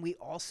 And we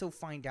also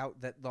find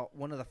out that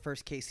one of the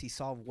first cases he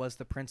solved was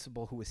the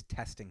principal who was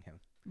testing him.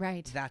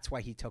 Right. That's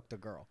why he took the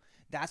girl.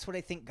 That's what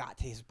I think got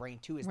to his brain,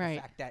 too, is the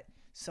fact that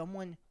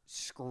someone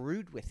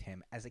screwed with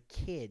him as a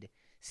kid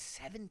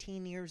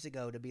 17 years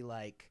ago to be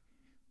like,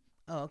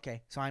 oh,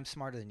 okay, so I'm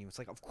smarter than you. It's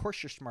like, of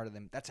course you're smarter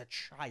than me. That's a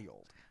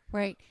child.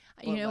 Right.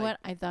 But you know what?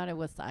 I thought it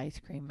was the ice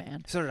cream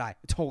man. So did I. I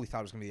totally thought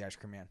it was going to be the ice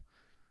cream man.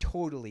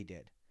 Totally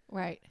did.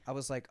 Right. I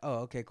was like, oh,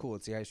 okay, cool.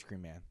 It's the ice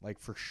cream man. Like,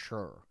 for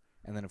sure.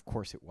 And then, of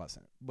course, it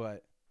wasn't.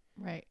 But.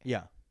 Right.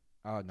 Yeah.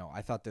 Oh, no.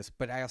 I thought this.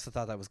 But I also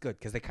thought that was good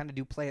because they kind of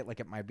do play it like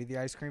it might be the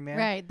ice cream man.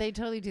 Right. They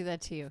totally do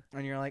that to you.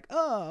 And you're like,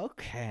 oh,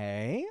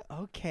 okay.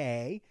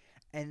 Okay.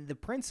 And the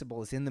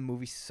principal is in the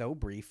movie so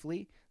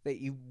briefly that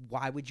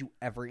why would you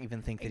ever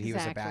even think that he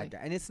was a bad guy?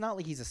 And it's not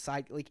like he's a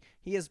side, like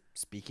he has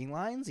speaking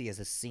lines, he has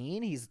a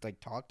scene, he's like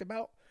talked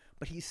about,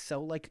 but he's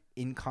so like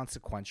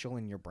inconsequential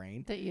in your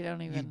brain that you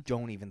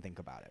don't even think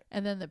about it.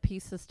 And then the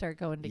pieces start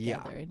going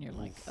together and you're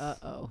like,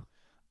 uh-oh.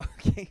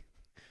 Okay.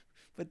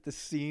 But the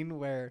scene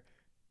where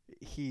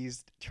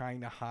he's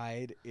trying to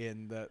hide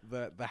in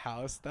the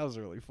house, that was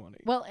really funny.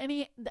 Well,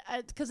 and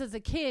because as a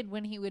kid,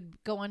 when he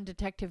would go on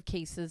detective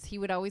cases, he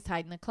would always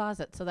hide in the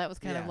closet, so that was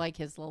kind of like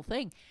his little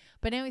thing.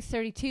 But now he's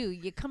 32.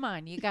 You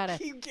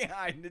gotta. You can't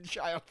hide in the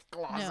child's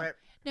closet.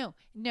 No,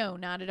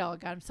 not at all.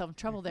 Got himself in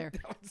trouble there.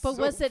 But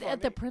was it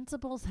at the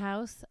principal's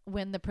house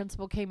when the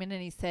principal came in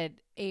and he said,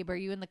 Abe, are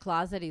you in the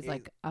closet? He's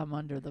like, I'm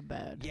under the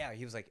bed. Yeah,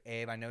 he was like,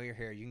 Abe, I know you're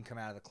here. You can come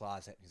out of the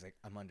closet. He's like,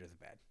 I'm under the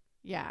bed.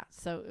 Yeah,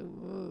 so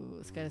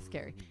it's kind of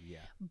scary. Yeah.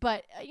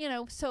 But,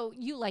 so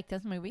you liked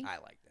this movie. I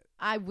liked it.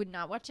 I would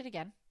not watch it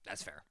again.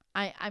 That's fair.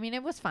 I mean,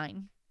 it was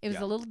fine. It was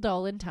a little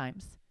dull in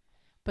times.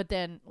 But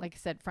then, like I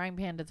said, frying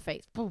pan to the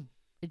face. Boom.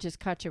 It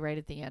just caught you right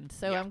at the end.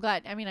 So I'm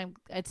glad. I mean,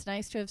 it's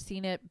nice to have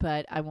seen it,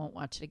 but I won't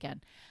watch it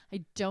again.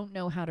 I don't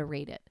know how to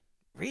rate it.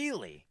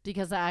 Really?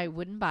 Because I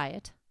wouldn't buy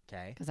it.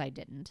 Okay. Because I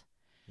didn't.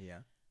 Yeah.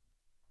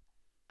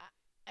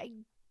 I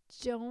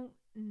don't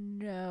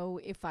know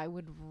if I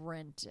would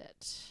rent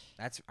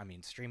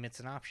it. Stream it's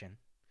an option.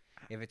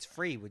 If it's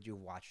free, would you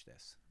watch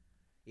this?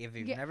 If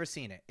you've never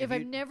seen it. If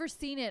I've never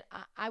seen it,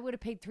 I would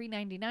have paid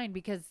 $3.99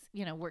 because,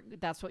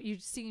 that's what you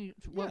see,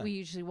 what we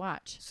usually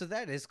watch. So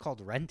that is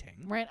called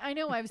renting. Right. I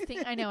know. I was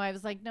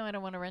like, no, I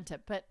don't want to rent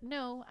it. But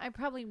no, I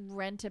probably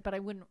rent it, but I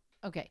wouldn't.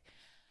 Okay.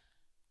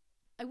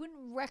 I wouldn't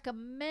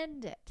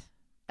recommend it.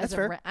 That's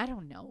fair. I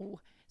don't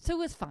know. So it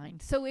was fine.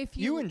 So if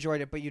you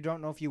enjoyed it, but you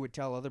don't know if you would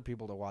tell other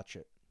people to watch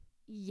it.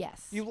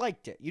 Yes. You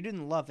liked it. You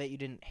didn't love it. You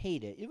didn't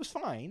hate it. It was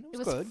fine. It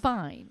was good.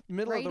 Fine.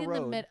 Middle of the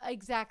road.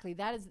 Exactly.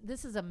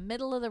 This is a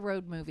middle of the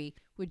road movie.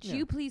 Would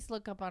you please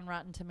look up on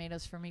Rotten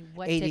Tomatoes for me?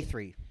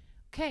 83.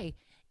 Okay.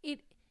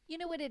 You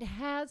know what it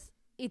has?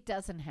 It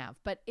doesn't have,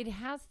 but it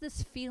has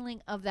this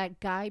feeling of that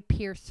Guy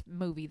Pearce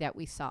movie that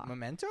we saw.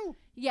 Memento?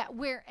 Yeah,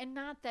 and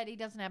not that he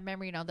doesn't have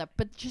memory and all that,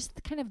 but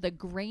just kind of the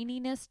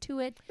graininess to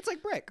it. It's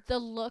like Brick. The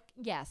look,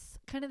 yes.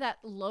 Kind of that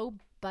low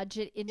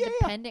budget,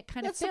 independent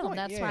kind of film.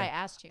 That's why I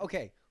asked you.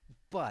 Okay,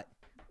 but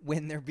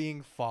when they're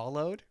being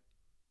followed.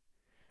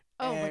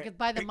 Oh,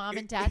 by the mom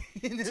and dad.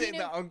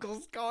 The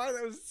uncle's car.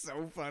 That was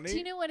so funny. Do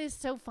you know what is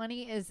so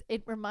funny is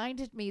it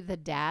reminded me, the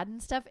dad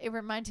and stuff, it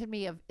reminded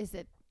me of, is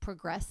it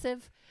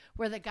Progressive?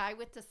 Where the guy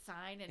with the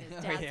sign and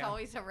his dad's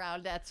always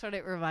around. That's what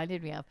it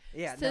reminded me of.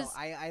 Yeah, so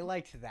I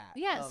liked that.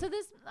 Yeah, so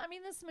this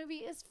movie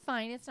is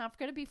fine. It's not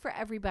going to be for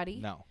everybody.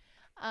 No.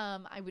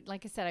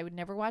 Like I said, I would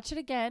never watch it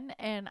again,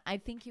 and I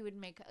think you would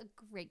make a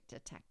great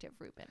detective,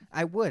 Ruben.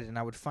 I would, and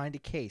I would find a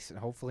case, and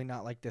hopefully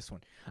not like this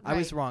one. Right. I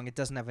was wrong. It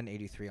doesn't have an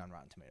 83 on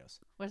Rotten Tomatoes.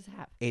 What does it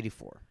have?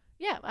 84.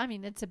 Yeah, I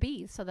mean, it's a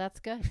B, so that's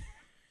good.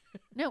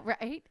 No,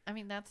 right? I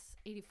mean, that's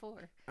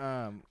 84.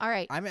 All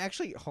right. I'm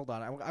actually, hold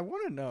on. I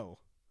want to know,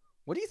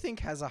 what do you think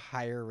has a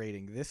higher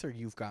rating, this or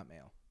You've Got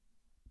Mail?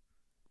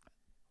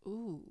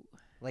 Ooh.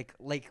 Like,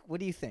 what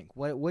do you think?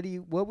 What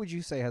would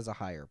you say has a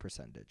higher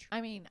percentage?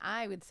 I mean,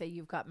 I would say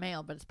You've Got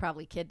Mail, but it's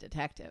probably Kid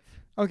Detective.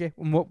 Okay.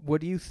 What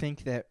do you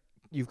think that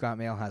You've Got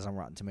Mail has on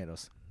Rotten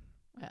Tomatoes?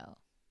 Well,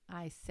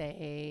 I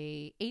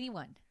say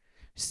 81.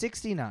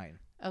 69.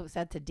 Oh, so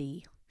that's a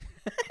D.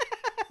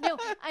 No,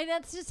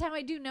 that's just how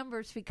I do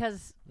numbers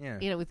because,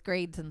 with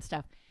grades and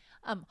stuff.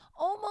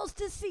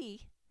 Almost a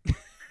C.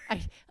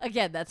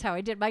 Again, that's how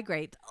I did my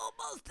grades.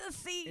 Almost a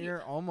C.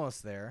 You're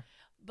almost there.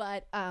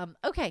 But,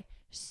 okay.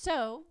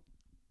 So,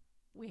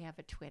 we have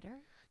a Twitter.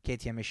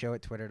 KTMA Show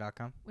at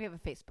twitter.com. We have a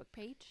Facebook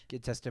page.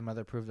 Get Tested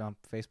Mother Approved on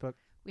Facebook.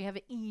 We have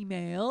an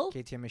email.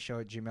 KTMA Show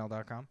at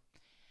gmail.com.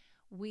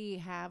 We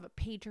have a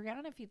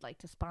Patreon. If you'd like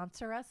to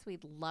sponsor us,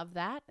 we'd love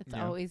that. It's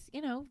always,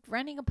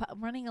 running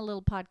a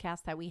little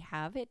podcast that we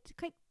have. It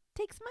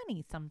takes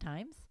money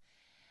sometimes.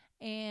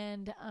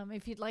 And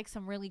if you'd like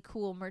some really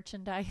cool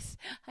merchandise,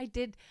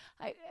 it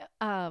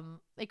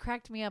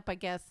cracked me up, I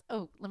guess.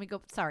 Oh, let me go.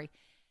 Sorry.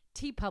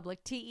 TeePublic,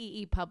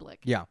 TEE Public.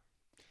 Yeah.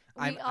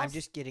 I'm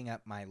just getting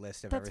up my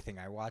list of everything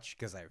I watch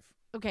because I've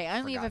Okay, I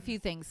only have a few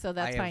things, so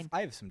that's fine.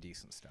 I have some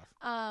decent stuff.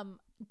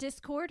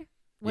 Discord,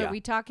 where we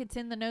talk, it's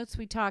in the notes.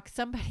 We talk.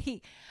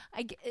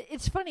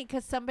 It's funny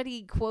because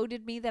somebody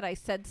quoted me that I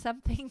said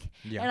something,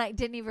 and I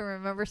didn't even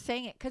remember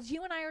saying it because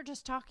you and I are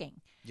just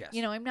talking. Yes.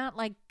 I'm not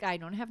like, I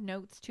don't have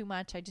notes too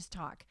much. I just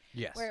talk.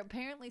 Yes. Where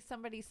apparently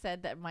somebody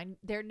said that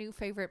their new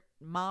favorite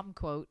mom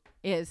quote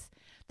is,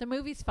 "The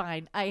movie's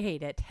fine. I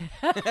hate it."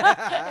 And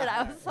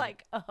I was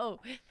like,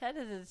 oh, that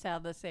doesn't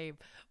sound the same.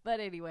 But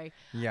anyway.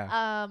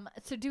 Yeah.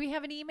 So do we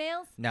have any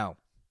emails? No.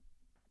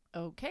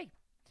 Okay.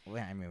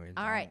 Well,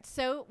 all right.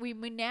 So we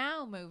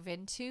now move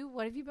into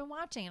what have you been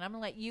watching? And I'm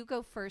going to let you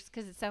go first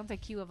because it sounds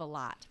like you have a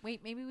lot.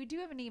 Wait, maybe we do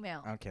have an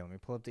email. Okay, let me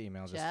pull up the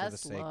email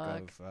just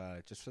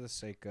for the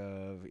sake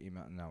of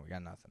email. No, we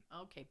got nothing.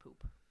 Okay,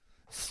 poop.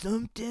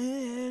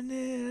 Something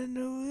in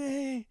the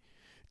way.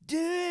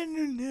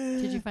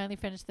 Did you finally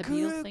finish the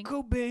Beatles thing?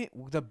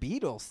 The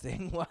Beatles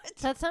thing? What?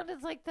 That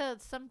sounded like the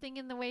something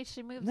in the way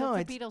she moved. No,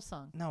 that's a Beatles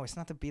song. No, it's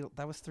not the Beatles.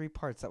 That was 3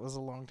 parts. That was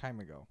a long time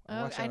ago.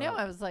 I know.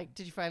 I was like,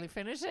 did you finally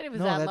finish it? It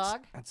was that long?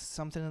 That's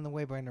Something in the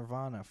Way by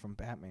Nirvana from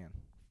Batman.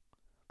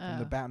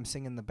 I'm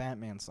singing the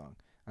Batman song.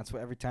 That's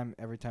what every time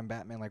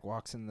Batman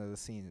walks into the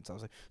scene, it's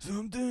always like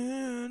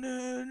something.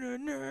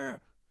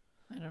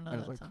 I don't know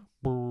that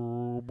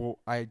song.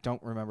 I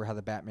don't remember how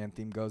the Batman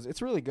theme goes.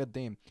 It's a really good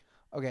theme.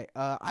 Okay,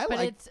 but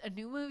it's a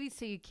new movie,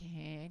 so you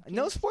can't.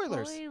 No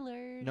spoilers.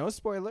 No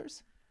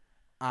spoilers.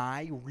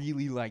 I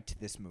really liked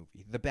this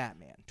movie, The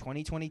Batman,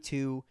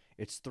 2022.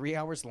 It's 3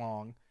 hours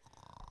long.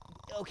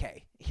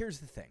 Okay, here's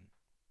the thing.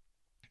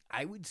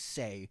 I would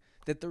say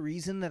that the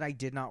reason that I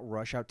did not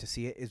rush out to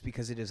see it is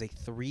because it is a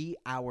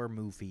 3-hour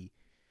movie,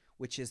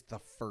 which is the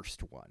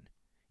first one.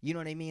 You know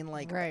what I mean?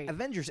 Like, right.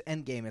 Avengers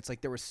Endgame, it's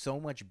like there was so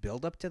much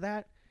buildup to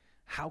that.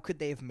 How could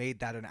they have made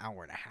that an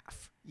hour and a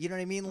half? You know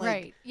what I mean? Like,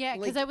 right. Yeah,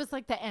 because that was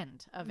like the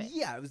end of it.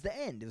 Yeah, it was the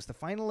end. It was the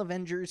final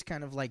Avengers,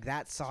 kind of like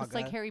that saga. It's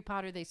like Harry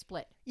Potter, they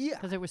split. Yeah.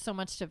 Because there was so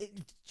much to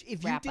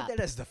if you did that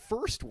as the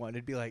first one,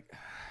 it'd be like,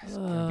 it's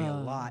going to be a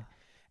lot.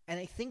 And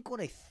I think what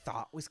I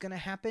thought was going to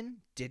happen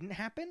didn't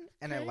happen,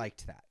 and I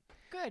liked that.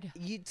 Good.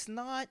 It's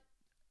not,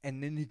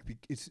 and then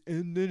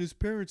his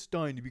parents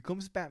die and he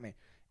becomes Batman.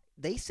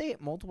 They say it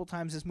multiple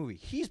times in this movie.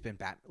 He's been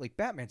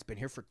Batman's been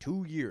here for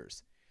 2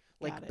 years.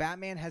 Like,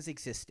 Batman has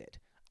existed.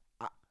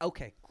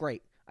 Okay,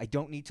 great. I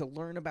don't need to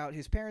learn about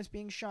his parents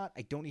being shot.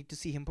 I don't need to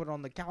see him put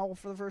on the cowl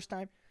for the first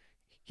time.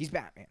 He's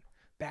Batman.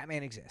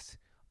 Batman exists.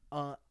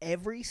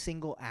 Every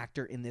single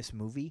actor in this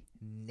movie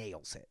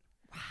nails it.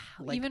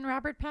 Wow. Like, even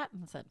Robert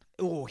Pattinson.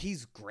 Oh,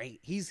 he's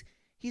great. He's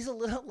a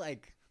little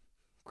like,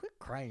 quit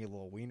crying, you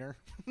little wiener.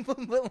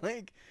 But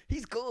like,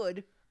 he's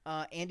good.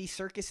 Andy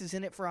Serkis is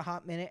in it for a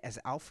hot minute as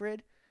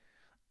Alfred.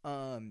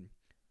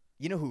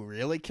 You know who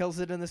really kills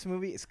it in this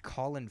movie is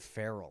Colin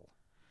Farrell.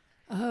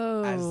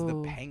 Oh. As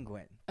the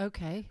Penguin.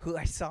 Okay. Who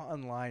I saw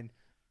online.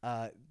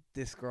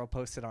 This girl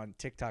posted on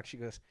TikTok. She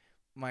goes,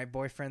 my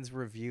boyfriend's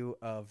review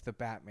of the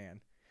Batman.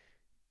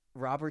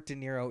 Robert De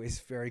Niro is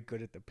very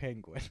good at the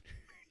Penguin.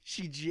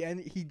 He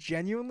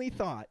genuinely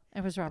thought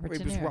it was Robert De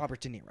Niro. It was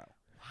Robert De Niro.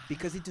 Wow.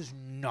 Because it does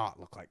not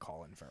look like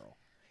Colin Farrell.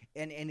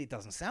 And it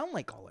doesn't sound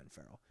like Colin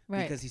Farrell.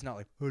 Right. Because he's not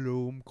like,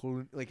 hello, I'm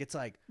Colin. Like, it's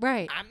like,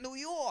 right. I'm New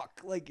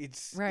York. Like,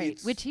 it's... Right.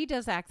 Which he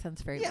does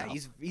accents very well. Yeah,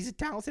 he's a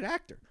talented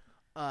actor.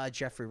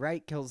 Jeffrey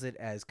Wright kills it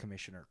as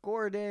Commissioner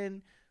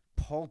Gordon.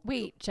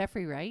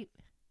 Jeffrey Wright?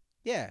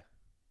 Yeah.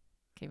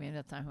 Okay, maybe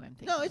that's not who I'm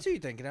thinking No, it's who you're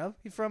thinking of.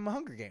 He's from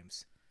Hunger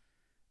Games.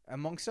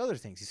 Amongst other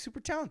things. He's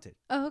super talented.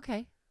 Oh,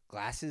 okay.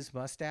 Glasses,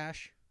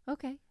 mustache.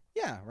 Okay.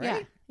 Yeah,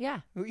 right? Yeah.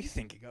 Who are you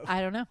thinking of?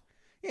 I don't know.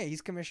 Yeah,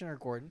 he's Commissioner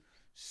Gordon.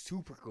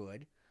 Super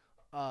good.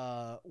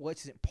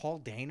 What's it? Paul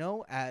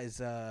Dano as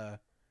the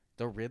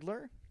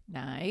Riddler.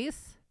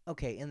 Nice.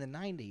 Okay, in the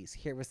 90s,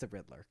 here was the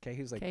Riddler. Okay,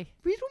 he was like, riddle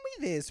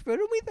me this,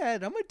 riddle me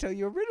that. I'm going to tell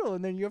you a riddle,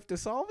 and then you have to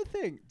solve a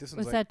thing.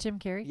 Was that Jim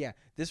Carrey? Yeah,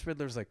 this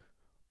Riddler's like,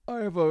 I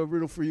have a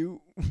riddle for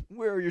you.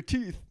 Where are your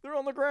teeth? They're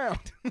on the ground.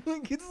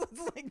 it's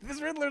like, this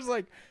Riddler's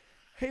like,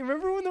 hey,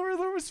 remember when the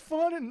Riddler was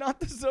fun and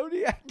not the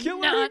Zodiac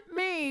Killer? Not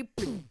me.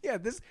 Yeah,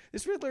 this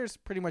Riddler is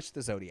pretty much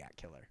the Zodiac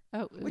Killer.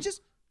 Oh, which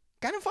is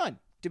kind of fun,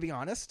 to be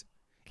honest.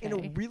 Okay. In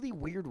a really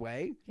weird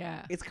way.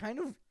 Yeah. It's kind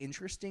of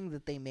interesting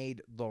that they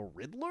made the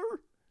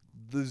Riddler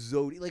the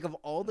Zodiac. Like, of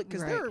all the...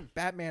 Because there are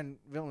Batman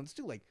villains,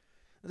 too. Like,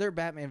 there are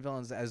Batman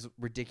villains as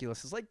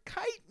ridiculous as, like,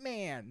 Kite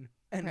Man.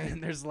 And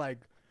then there's, like,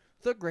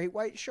 the Great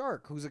White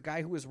Shark, who's a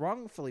guy who was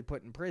wrongfully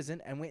put in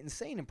prison and went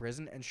insane in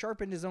prison and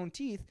sharpened his own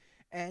teeth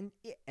and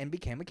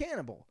became a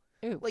cannibal.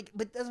 Ew. Like,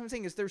 but that's what I'm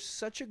saying is there's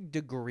such a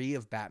degree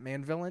of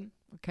Batman villain.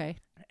 Okay.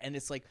 And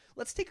it's like,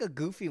 let's take a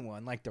goofy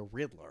one like the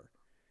Riddler.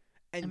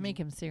 And make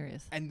him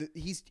serious. And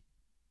he's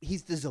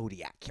the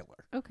Zodiac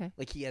Killer. Okay.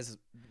 Like, he has,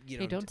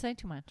 Hey, don't say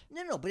too much.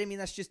 No, but I mean,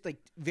 that's just, like,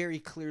 very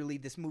clearly,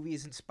 this movie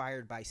is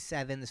inspired by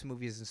Seven. This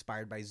movie is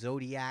inspired by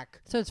Zodiac.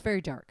 So it's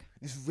very dark.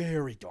 It's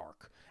very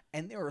dark.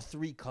 And there are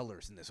 3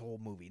 colors in this whole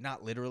movie.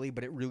 Not literally,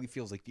 but it really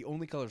feels like the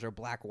only colors are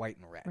black, white,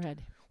 and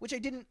red. Which I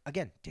didn't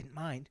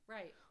mind.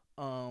 Right.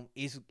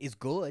 Is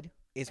good.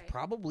 It's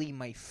probably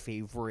my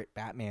favorite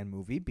Batman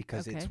movie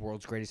because it's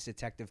world's greatest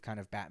detective kind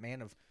of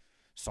Batman of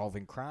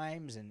solving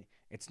crimes, and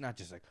it's not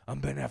just like, I'm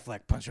Ben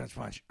Affleck, punch, punch,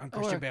 punch. I'm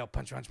Christian Bale,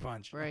 punch, punch,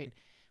 punch. Right.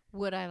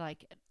 Would I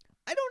like it?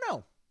 I don't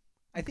know.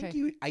 I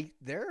think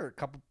there are a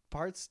couple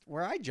parts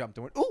where I jumped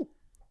and went, ooh.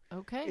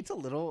 Okay. It's a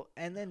little,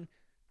 and then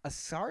a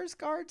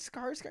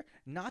Skarsgård,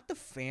 not the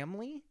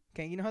family.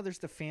 Okay, you know how there's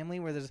the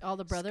family where there's all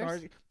the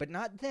brothers, but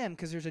not them,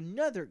 because there's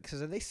another.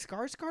 Because are they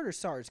Skarsgård or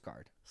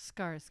Sarsgaard?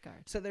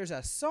 Skarsgård. So there's a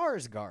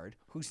Sarsgaard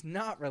who's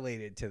not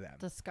related to them.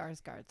 The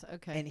Skarsgårds,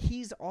 okay. And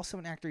he's also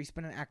an actor. He's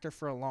been an actor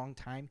for a long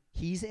time.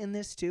 He's in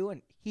this too,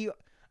 and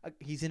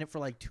he's in it for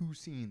like 2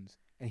 scenes,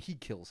 and he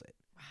kills it.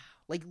 Wow!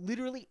 Like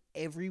literally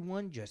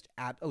everyone just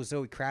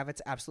Zoe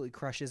Kravitz absolutely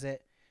crushes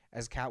it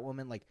as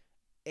Catwoman. Like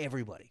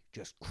everybody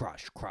just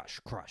crush.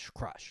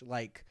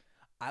 Like.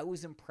 I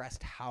was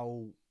impressed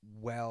how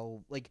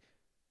well, like,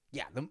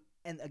 yeah,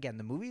 and again,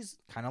 the movie's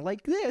kind of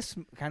like this,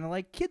 kind of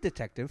like Kid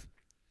Detective.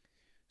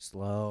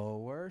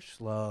 Slower,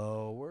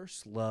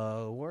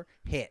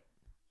 hit.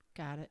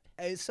 Got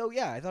it. So,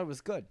 yeah, I thought it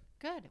was good.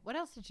 Good. What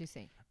else did you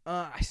see?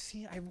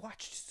 I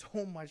watched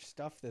so much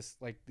stuff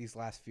these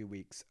last few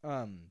weeks.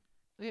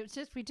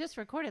 We just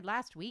recorded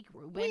last week.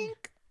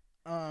 Wink.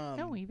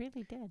 No, we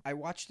really did. I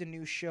watched a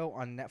new show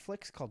on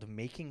Netflix called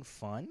Making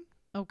Fun.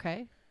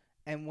 Okay.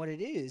 And what it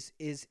is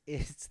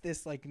it's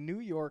this, like, New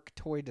York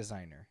toy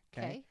designer,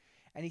 okay?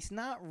 And he's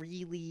not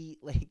really,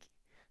 like,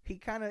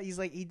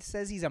 he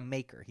says he's a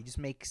maker. He just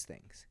makes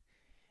things.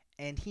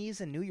 And he's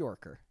a New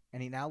Yorker,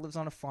 and he now lives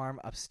on a farm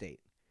upstate.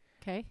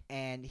 Okay.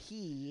 And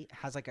he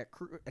has like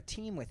a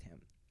team with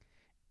him.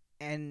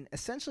 And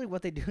essentially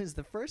what they do is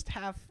the first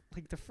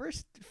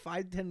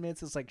 5-10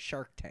 minutes is like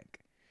Shark Tank,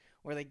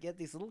 where they get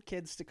these little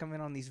kids to come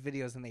in on these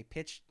videos and they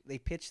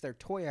pitch their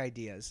toy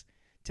ideas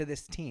to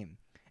this team.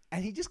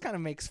 And he just kind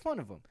of makes fun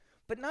of them.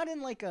 But not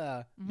in like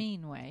a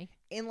mean way.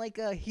 In like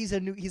he's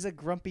a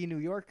grumpy New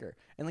Yorker,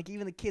 and like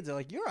even the kids are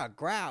like, "You're a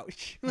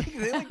grouch." Like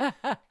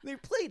they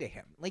play to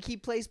him. Like he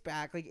plays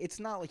back. Like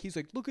it's not like he's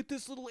like, "Look at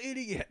this little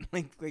idiot,"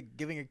 like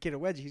giving a kid a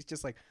wedgie. He's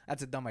just like,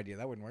 "That's a dumb idea.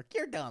 That wouldn't work.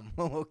 You're dumb."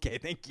 Oh, okay,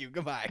 thank you.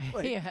 Goodbye.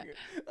 Like, yeah.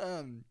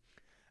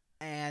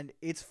 And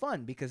it's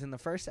fun because in the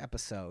first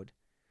episode,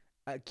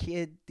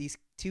 these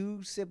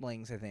two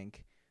siblings, I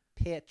think,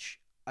 pitch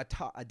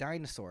a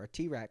dinosaur, a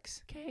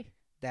T-Rex,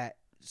 that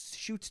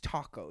shoots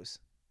tacos.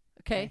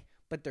 Okay.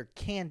 But they're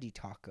candy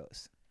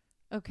tacos.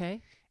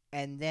 Okay.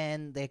 And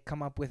then they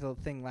come up with a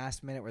thing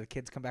last minute where the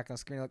kids come back on the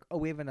screen like, "Oh,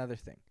 we have another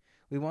thing.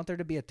 We want there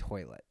to be a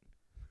toilet."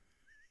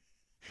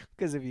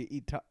 Because if you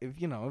eat,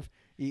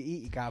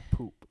 you got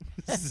poop.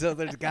 So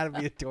there's got to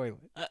be a toilet.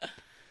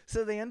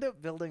 So they end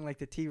up building like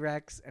the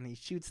T-Rex, and he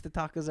shoots the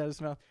tacos out of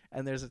his mouth,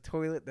 and there's a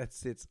toilet that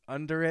sits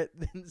under it.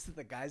 Then so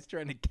the guy's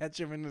trying to catch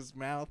him in his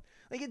mouth.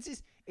 Like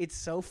it's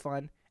so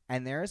fun.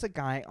 And there is a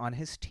guy on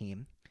his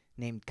team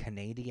named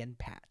Canadian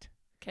Pat.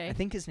 Okay. I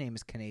think his name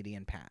is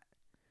Canadian Pat.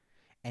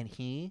 And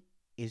he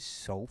is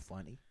so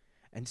funny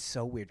and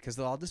so weird because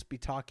they'll all just be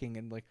talking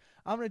and like,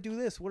 "I'm going to do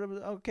this. Whatever.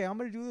 Okay, I'm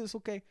going to do this.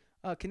 Okay.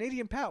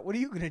 Canadian Pat, what are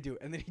you going to do?"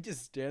 And then he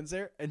just stands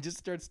there and just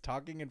starts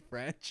talking in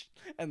French.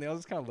 And they all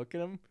just kind of look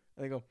at him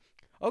and they go,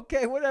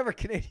 "Okay, whatever,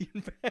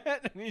 Canadian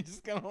Pat." And he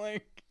just kind of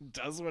like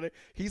does what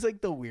he's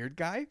like the weird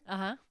guy.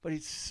 Uh-huh. But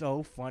he's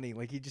so funny.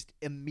 Like he just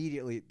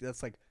immediately,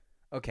 that's like,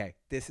 okay,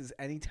 this is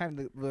anytime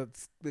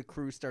the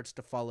crew starts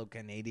to follow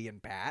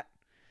Canadian Pat,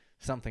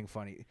 something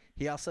funny.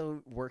 He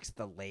also works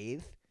the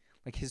lathe.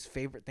 Like his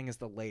favorite thing is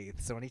the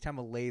lathe. So anytime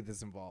a lathe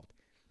is involved,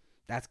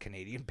 that's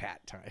Canadian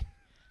Pat time.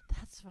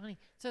 That's funny.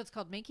 So it's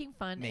called Making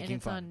Fun, and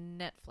it's on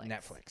Netflix.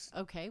 Netflix.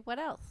 Okay. What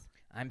else?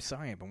 I'm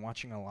sorry, I've been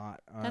watching a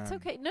lot. That's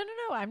okay. No.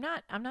 I'm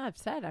not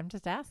upset. I'm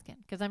just asking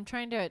because I'm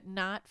trying to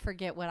not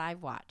forget what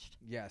I've watched.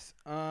 Yes.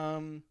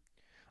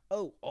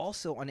 Oh,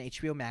 also on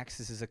HBO Max,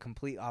 this is a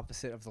complete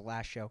opposite of the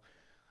last show.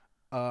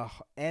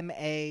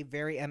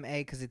 Very MA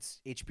because it's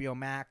HBO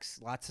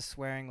Max. Lots of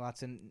swearing,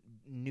 lots of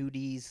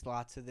nudies,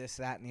 lots of this,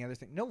 that, and the other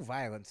thing. No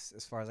violence,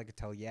 as far as I could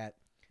tell yet.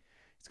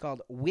 It's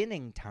called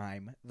Winning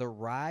Time: The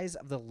Rise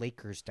of the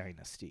Lakers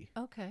Dynasty.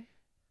 Okay.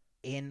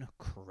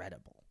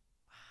 Incredible.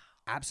 Wow.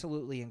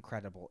 Absolutely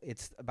incredible.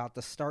 It's about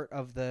the start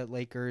of the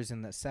Lakers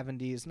in the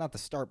 70s. Not the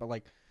start, but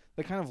like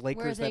the kind of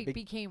Lakers where they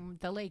became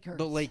the Lakers.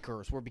 The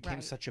Lakers, where it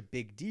became such a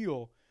big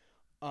deal.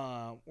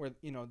 Where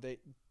they,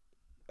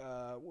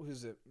 what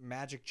is it?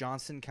 Magic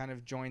Johnson kind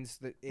of joins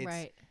the.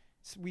 Right.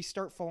 So we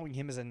start following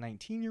him as a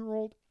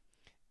 19-year-old,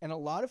 and a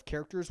lot of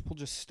characters will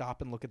just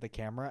stop and look at the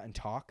camera and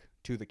talk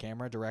to the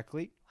camera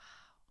directly. Wow.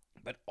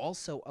 But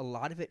also, a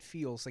lot of it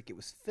feels like it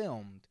was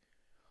filmed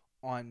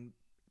on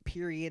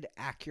period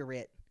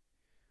accurate,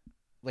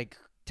 like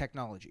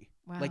technology.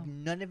 Wow. Like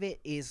none of it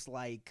is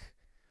like.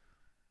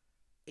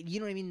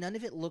 You know what I mean? None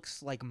of it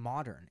looks like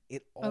modern.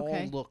 It all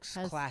looks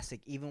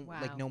classic, even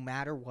like no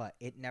matter what.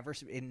 It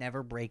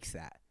never breaks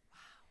that. Wow.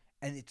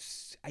 And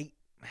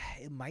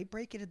it might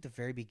break it at the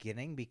very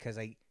beginning because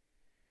I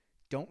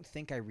don't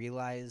think I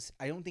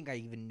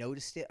even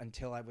noticed it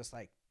until I was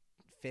like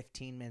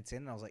 15 minutes in,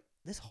 and I was like,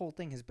 this whole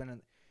thing has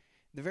been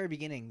the very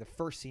beginning. The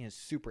first scene is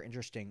super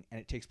interesting, and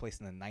it takes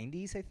place in the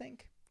 90s, I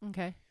think.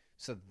 Okay.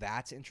 So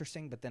that's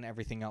interesting, but then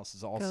everything else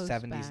is all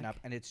 70s and up,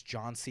 and it's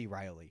John C.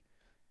 Reilly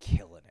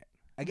killing it.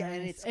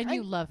 Again, nice. And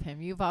you love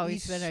him. You've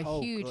always been a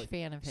huge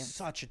fan of him.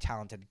 Such a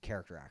talented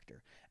character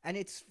actor. And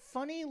it's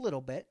funny a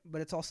little bit,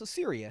 but it's also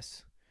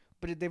serious.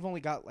 But they've only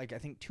got, like, I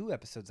think 2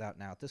 episodes out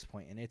now at this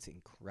point, and it's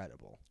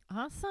incredible.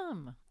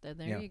 Awesome.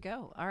 There you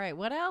go. All right,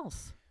 what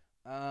else?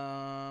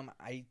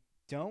 I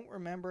don't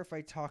remember if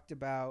I talked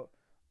about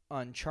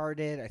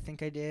Uncharted. I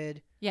think I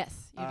did.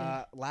 Yes, you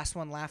did. Last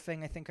One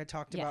Laughing, I think I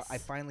talked about. I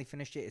finally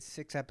finished it. It's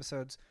 6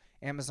 episodes.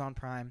 Amazon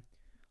Prime.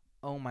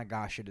 Oh, my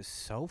gosh, it is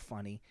so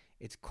funny.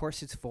 Of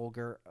course, it's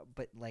vulgar,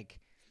 but, like,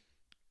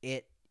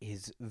 it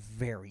is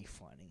very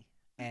funny.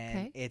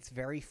 And it's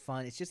very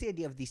fun. It's just the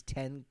idea of these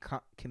 10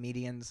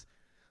 comedians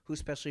who,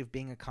 especially of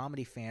being a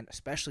comedy fan,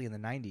 especially in the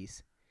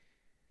 90s,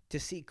 to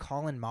see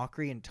Colin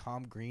Mockery and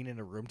Tom Green in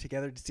a room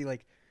together, to see,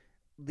 like,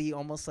 the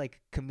almost,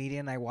 like,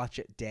 comedian I watch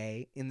at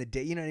day, in the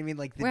day, you know what I mean?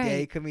 Like, the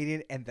day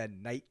comedian and the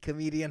night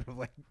comedian of,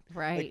 like,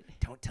 like,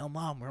 don't tell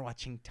Mom we're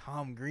watching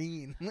Tom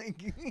Green.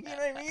 Like, you know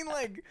what I mean?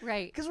 Like,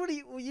 because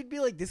you'd be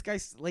like, this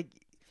guy's, like,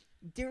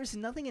 there's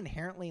nothing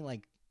inherently,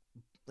 like,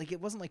 it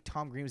wasn't like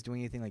Tom Green was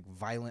doing anything, like,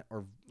 violent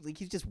or, like,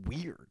 he's just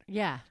weird.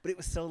 Yeah. But it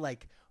was so,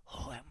 like,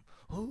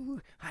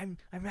 I'm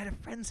at a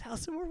friend's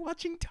house and we're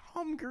watching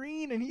Tom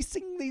Green and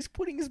he's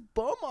putting his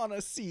bum on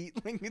a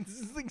seat. Like, it's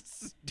just, like,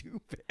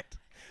 stupid.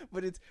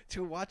 But it's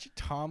to watch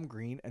Tom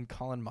Green and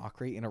Colin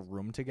Mockery in a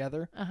room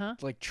together, to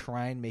like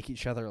try and make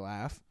each other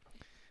laugh.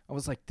 I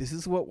was like, this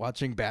is what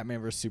watching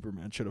Batman vs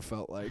Superman should have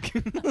felt like.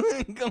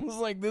 I was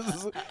like,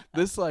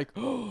 this like,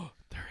 oh,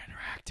 they're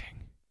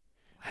interacting,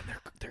 and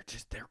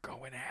they're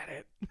going at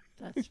it.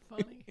 That's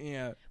funny.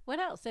 Yeah. What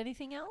else?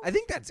 Anything else? I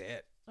think that's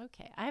it.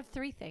 Okay, I have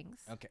 3 things.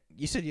 Okay,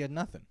 you said you had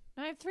nothing.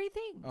 I have 3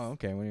 things. Oh,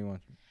 okay. What do you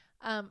want?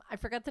 I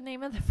forgot the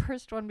name of the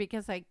first one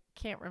because I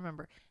can't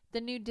remember.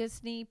 The new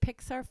Disney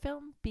Pixar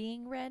film,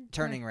 Being Red.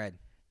 Turning Red.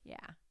 Yeah,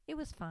 it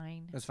was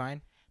fine. It was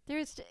fine.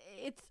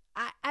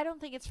 I don't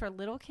think it's for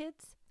little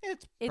kids.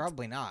 It's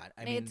probably not.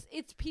 I mean,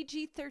 it's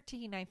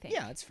PG-13, I think.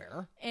 Yeah, it's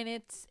fair. And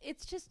it's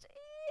just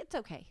it's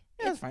okay.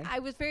 Yeah, it's fine. I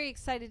was very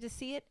excited to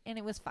see it, and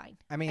it was fine.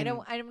 I mean,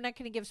 I'm not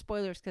going to give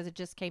spoilers because it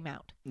just came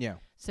out. Yeah.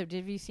 So, have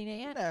you seen it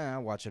yet? Nah,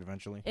 I'll watch it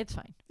eventually. It's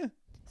fine. Yeah.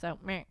 So,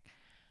 meh.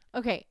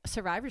 Okay,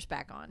 Survivor's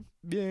back on.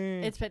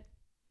 Yeah. It's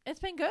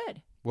been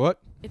good.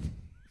 What? It's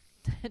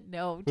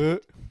no.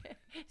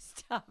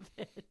 Stop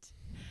it.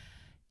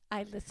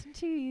 I listen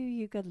to you.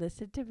 You could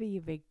listen to me,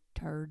 you big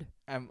turd.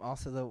 I'm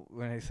also, though,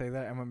 when I say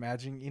that, I'm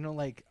imagining,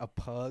 like a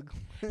pug.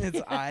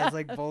 Its eyes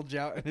like bulge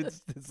out and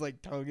its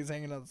like tongue is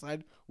hanging on the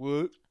side.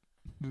 What?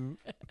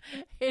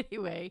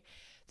 Anyway,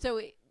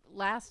 so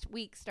last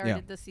week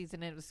started the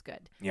season. It was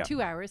good. Yeah.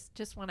 2 hours,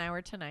 just 1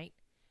 hour tonight.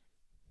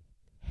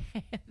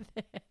 And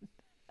then,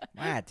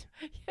 what?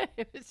 Yeah,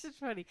 it was just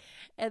funny.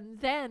 And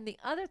then the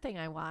other thing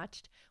I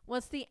watched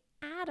was the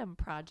Adam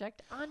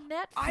Project on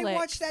Netflix. I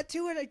watched that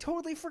too, and I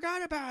totally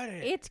forgot about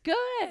it. It's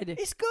good.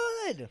 It's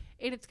good.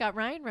 And it's got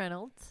Ryan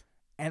Reynolds.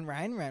 And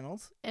Ryan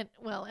Reynolds. And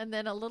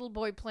then a little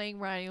boy playing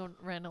Ryan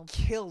Reynolds.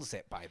 Kills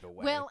it, by the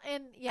way. Well,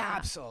 and yeah.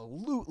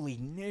 Absolutely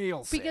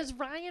nails it. Because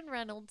Ryan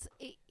Reynolds,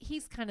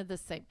 he's kind of the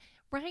same.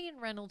 Ryan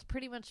Reynolds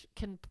pretty much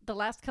the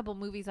last couple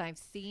movies I've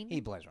seen.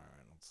 He plays Ryan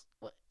Reynolds.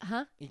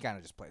 Huh? He kind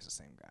of just plays the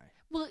same guy.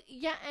 Well,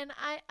 yeah, and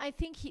I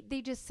think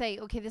they just say,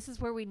 okay, this is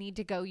where we need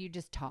to go. You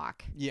just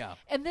talk. Yeah.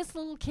 And this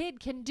little kid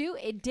did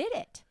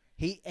it.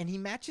 He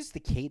matches the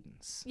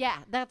cadence. Yeah,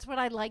 that's what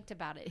I liked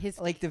about it. His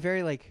like the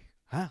very like,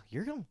 huh,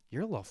 you're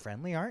a little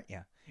friendly, aren't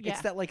you? Yeah.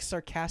 It's that like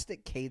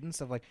sarcastic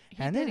cadence of like,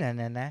 and it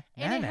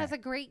has a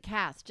great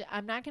cast.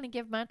 I'm not going to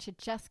give much. It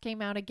just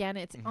came out again.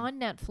 It's on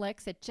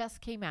Netflix. It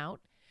just came out.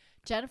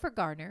 Jennifer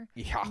Garner,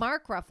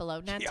 Mark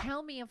Ruffalo. Now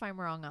tell me if I'm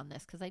wrong on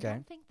this because I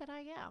don't think that I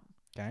am.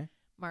 Okay.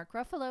 Mark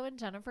Ruffalo and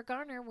Jennifer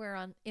Garner were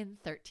in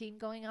 13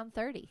 going on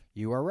 30.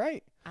 You are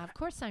right. Of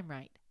course I'm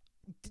right.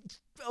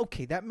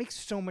 Okay, that makes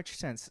so much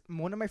sense.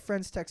 One of my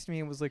friends texted me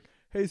and was like,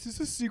 hey, is this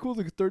a sequel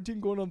to 13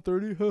 going on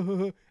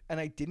 30? And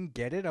I didn't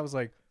get it. I was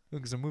like,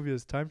 because the movie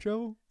has time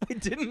travel? I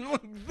didn't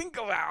think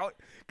about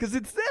because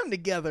it's them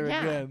together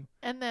again.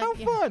 And then, how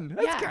fun.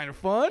 That's kind of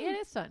fun. It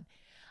is fun.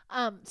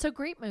 So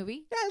great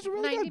movie. Yeah, it's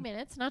really 90 good.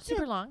 minutes, not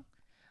super long.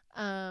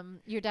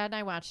 Your dad and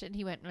I watched it, and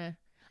he went, meh.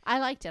 I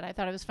liked it. I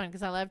thought it was fun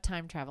because I love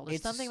time travel.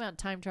 There's something about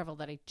time travel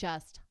that I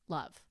just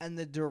love. And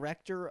the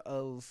director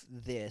of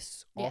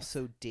this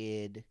also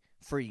did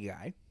Free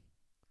Guy.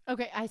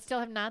 Okay, I still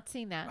have not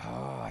seen that.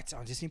 Oh, it's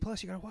on Disney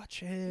Plus. You gotta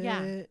watch it.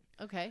 Yeah.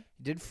 Okay.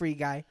 He did Free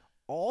Guy.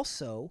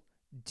 Also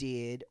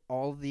did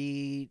all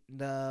the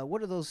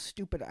what are those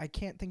stupid? I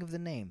can't think of the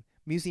name.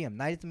 Museum.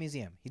 Night at the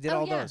Museum. He did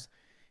all those.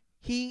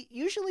 He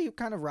usually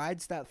kind of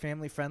rides that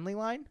family-friendly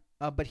line,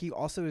 but he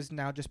also has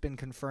now just been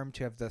confirmed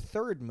to have the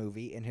third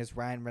movie in his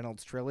Ryan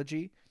Reynolds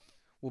trilogy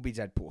will be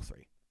Deadpool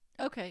 3.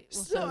 Okay,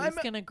 well, so he's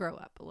going to grow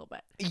up a little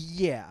bit.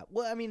 Yeah.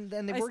 Well, I mean,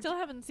 then I still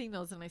haven't seen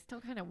those, and I still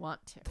kind of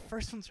want to. The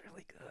first one's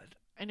really good.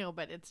 I know,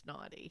 but it's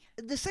naughty.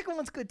 The second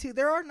one's good, too.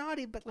 There are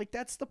naughty, but, like,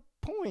 that's the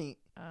point.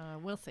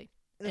 We'll see.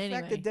 The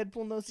fact that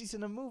Deadpool knows he's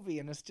in a movie,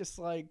 and it's just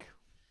like...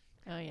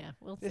 Oh, yeah,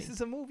 we'll see. This is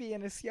a movie,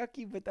 and it's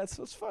yucky, but that's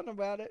what's fun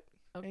about it.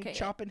 Okay. And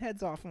chopping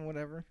heads off and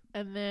whatever.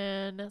 And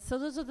then, so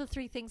those are the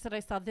 3 things that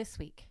I saw this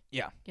week.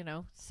 Yeah.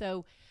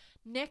 So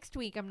next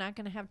week, I'm not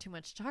going to have too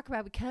much to talk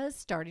about because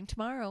starting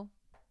tomorrow.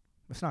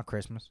 It's not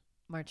Christmas.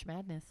 March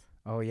Madness.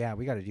 Oh, yeah.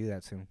 We got to do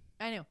that soon.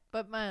 I know.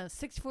 But my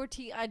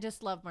 64T, I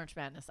just love March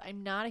Madness.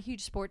 I'm not a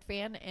huge sport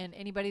fan, and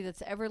anybody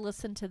that's ever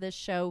listened to this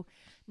show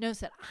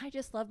knows that I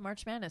just love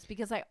March Madness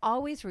because I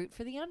always root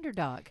for the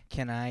underdog.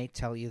 Can I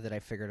tell you that I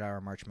figured out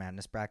our March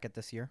Madness bracket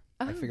this year?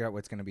 Oh. I figured out what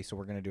it's going to be, so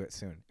we're going to do it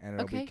soon, and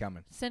it'll be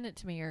coming. Send it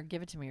to me or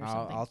give it to me or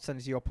something. I'll send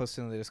it to you. I'll post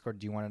it in the Discord.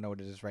 Do you want to know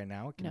what it is right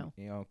now? No.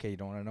 Okay, you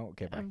don't want to know?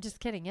 Okay, bye. I'm just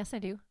kidding. Yes, I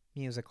do.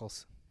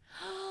 Musicals.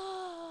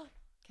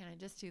 Can I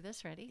just do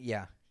this? Ready?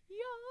 Yeah.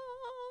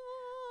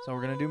 So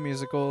we're going to do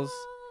musicals.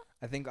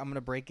 I think I'm going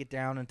to break it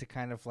down into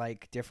kind of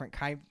like different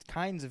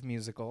kinds of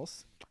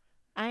musicals.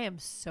 I am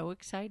so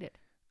excited.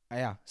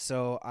 Yeah.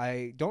 So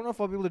I don't know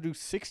if I'll be able to do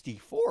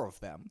 64 of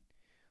them.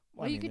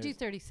 Well, you could do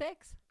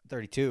 36.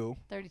 32.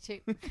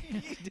 32.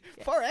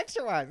 4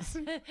 extra ones.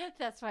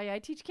 That's why I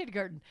teach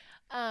kindergarten.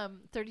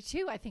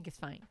 32, I think, is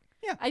fine.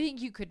 Yeah. I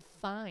think you could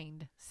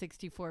find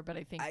 64, but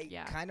I think, I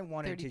kind of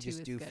wanted to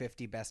just do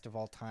 50 best of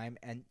all time.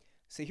 And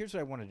so here's what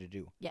I wanted to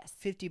do. Yes.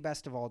 50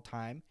 best of all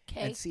time.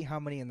 And see how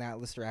many in that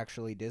list are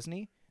actually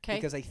Disney. Okay.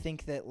 Because I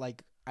think that,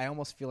 like, I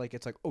almost feel like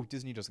it's like, oh,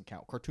 Disney doesn't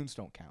count. Cartoons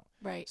don't count.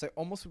 Right. So I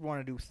almost would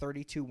want to do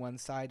 32 one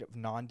side of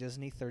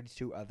non-Disney,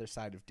 32 other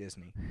side of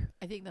Disney.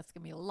 I think that's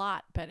going to be a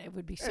lot, but it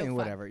would be so fun.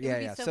 Whatever.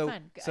 Yeah. So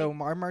fun. So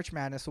our March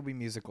Madness will be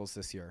musicals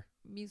this year.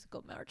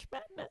 Musical March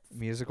Madness.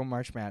 Musical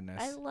March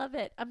Madness. I love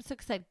it. I'm so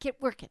excited.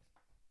 Get working.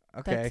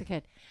 Okay. That's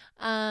good.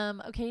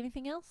 Okay,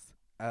 anything else?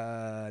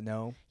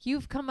 No.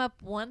 You've come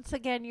up once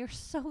again. You're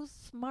so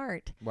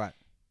smart. What?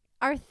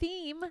 Our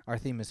theme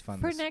is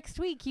fun for next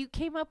week. You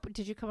came up.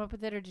 Did you come up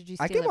with it, or did you?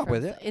 I came up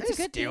with it. It's a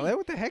good steal theme. it.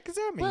 What the heck does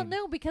that mean? Well,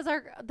 no, because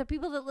the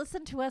people that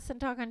listen to us and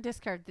talk on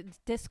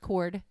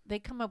Discord, they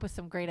come up with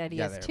some great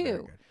ideas too. Very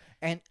good.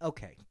 And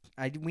okay,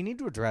 we need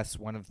to address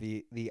one of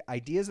the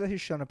ideas that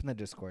has shown up in the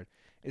Discord.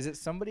 Is that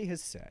somebody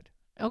has said?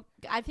 Oh,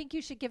 I think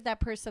you should give that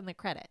person the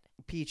credit.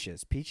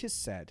 Peaches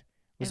said.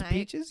 Was it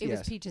Peaches? It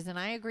was Peaches, and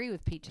I agree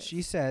with Peaches.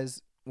 She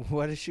says,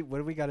 "What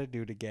do we got to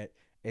do to get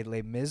a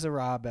Les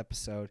Miserables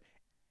episode?"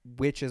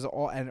 Which is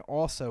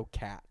also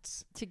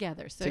cats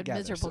together. So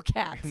miserable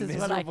cats is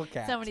miserable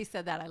cats. Somebody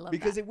said that. I love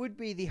because that. It would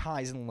be the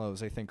highs and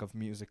lows, I think, of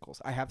musicals.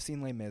 I have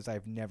seen Les Mis.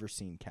 I've never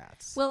seen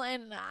Cats. Well,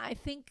 and I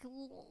think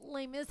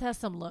Les Mis has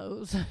some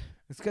lows.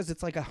 It's because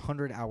it's like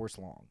 100 hours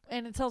long,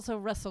 and it's also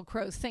Russell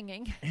Crowe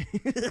singing.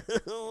 It's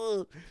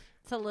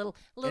a little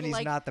and he's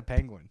like not the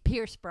Penguin.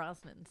 Pierce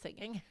Brosnan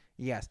singing.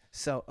 Yes.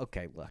 So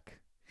okay, look,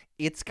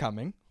 it's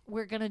coming.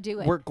 We're gonna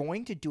do it. We're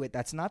going to do it.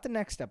 That's not the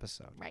next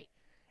episode. Right.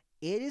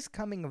 It is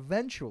coming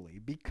eventually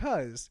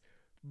because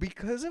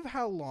of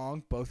how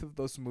long both of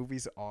those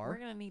movies are. We're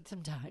going to need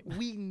some time.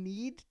 We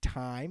need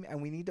time,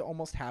 and we need to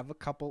almost have a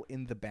couple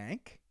in the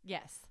bank.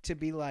 Yes. To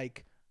be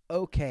like,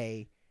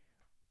 okay,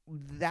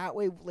 that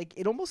way, like,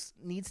 it almost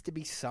needs to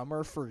be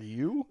summer for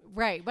you.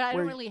 Right, but I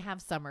don't really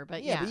have summer,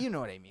 but yeah. But you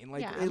know what I mean.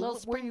 Like, a little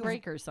spring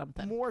break or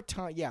something. More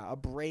time, a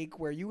break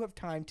where you have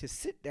time to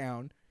sit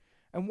down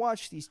and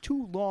watch these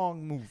 2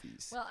 long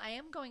movies. Well, I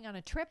am going on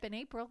a trip in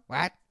April.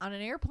 What? On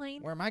an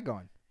airplane. Where am I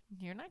going?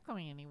 You're not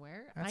going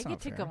anywhere. That's I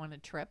get to go on a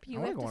trip.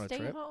 You have to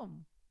stay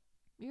home.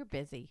 You're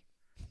busy.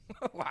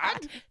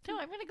 What? No,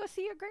 I'm going to go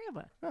see your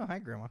grandma. Oh, hi,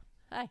 Grandma.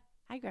 Hi,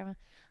 Grandma.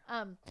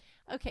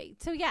 Okay,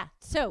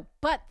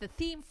 but the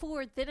theme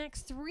for the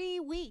next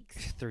 3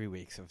 weeks. 3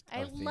 weeks of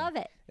I theme. love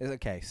it.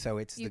 Okay,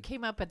 so you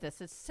came up with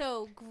this. It's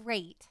so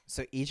great.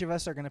 So each of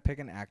us are going to pick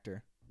an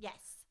actor. Yes.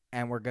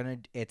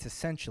 And it's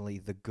essentially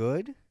the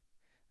good,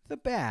 the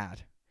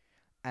bad,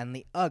 and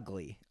the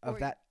ugly of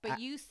that. But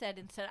you said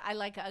instead, I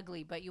like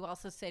ugly, but you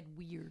also said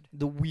weird.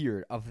 The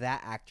weird of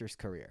that actor's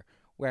career,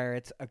 where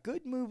it's a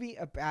good movie,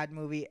 a bad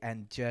movie,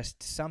 and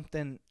just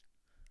something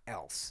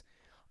else.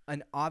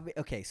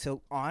 Okay,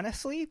 so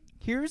honestly,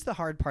 here's the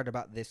hard part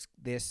about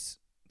this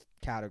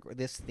category,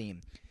 this theme,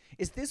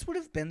 is this would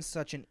have been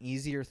such an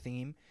easier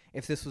theme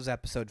if this was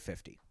episode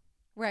 50.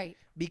 Right.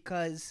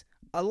 Because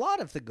a lot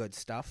of the good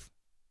stuff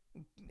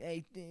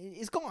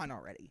is gone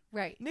already.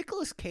 Right.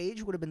 Nicolas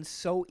Cage would have been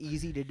so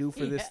easy to do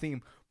for this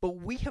theme, but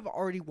we have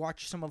already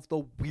watched some of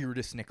the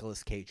weirdest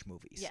Nicolas Cage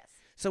movies. Yes.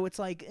 So it's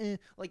like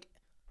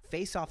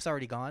Face Off's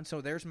already gone, so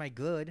there's my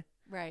good.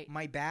 Right.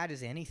 My bad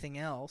is anything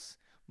else.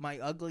 My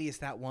ugly is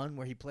that one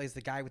where he plays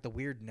the guy with the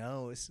weird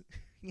nose.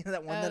 You know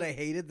that one that I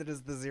hated that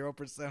is the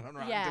 0% on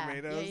Rotten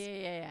Tomatoes?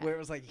 Yeah. Where it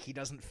was like he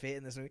doesn't fit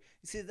in this movie.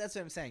 See, that's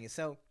what I'm saying.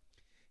 So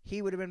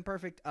he would have been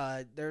perfect.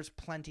 There's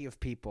plenty of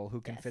people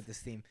who can fit this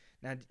theme.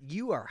 Now,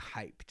 you are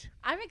hyped.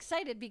 I'm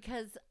excited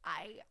because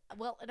I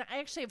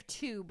actually have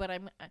 2, but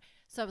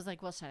so I was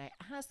like, well, should I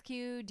ask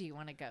you? Do you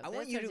want to go? I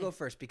want you to go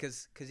first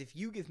because if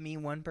you give me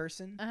one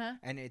person,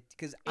 and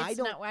I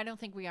don't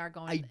think we are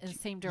going in the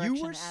same direction.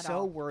 You were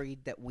so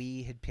worried that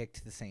we had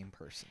picked the same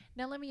person.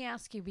 Now let me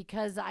ask you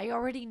because I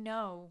already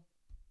know.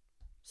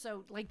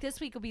 So like this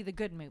week will be the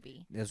good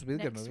movie. This will be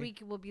the good movie. Next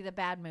week will be the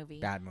bad movie.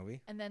 Bad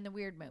movie. And then the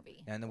weird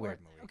movie. And the weird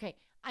movie. Okay,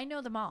 I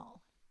know them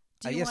all.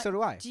 Yes, so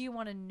do I. Do you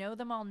want to know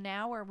them all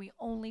now, or are we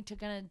only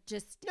going to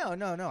just... No.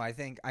 I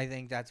think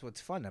that's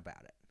what's fun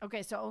about it.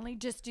 Okay, so only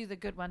just do the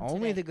good one today.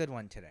 Only the good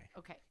one today.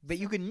 Okay. But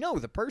you can know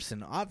the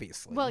person,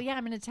 obviously. Well, yeah,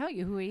 I'm going to tell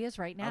you who he is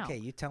right now. Okay,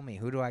 you tell me.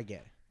 Who do I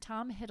get?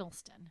 Tom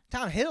Hiddleston.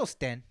 Tom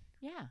Hiddleston?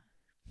 Yeah.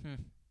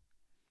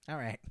 All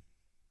right.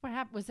 What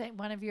happened? Was that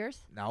one of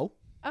yours? No.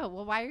 Oh,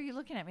 well, why are you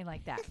looking at me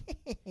like that?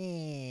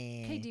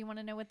 Okay, do you want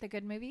to know what the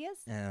good movie is?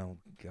 Oh,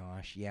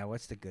 gosh. Yeah,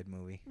 what's the good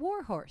movie?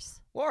 War Horse.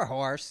 War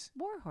Horse?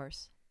 War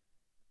Horse.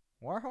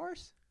 War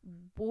Horse?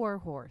 War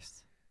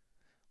Horse.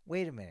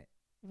 Wait a minute.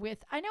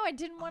 I know I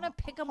didn't want to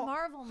pick a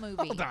Marvel movie.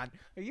 Hold on.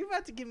 Are you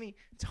about to give me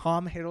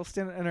Tom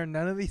Hiddleston, and are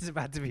none of these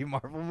about to be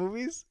Marvel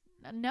movies?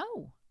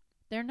 No,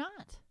 they're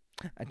not.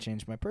 I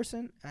changed my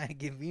person. I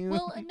give you...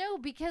 Well, no,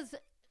 because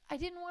I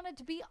didn't want it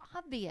to be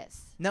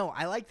obvious. No,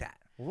 I like that.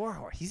 War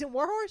Horse. He's in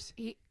War Horse?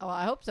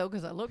 I hope so,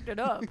 because I looked it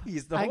up.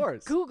 He's the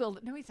horse. I Googled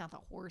it. No, he's not the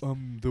horse.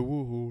 The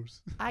War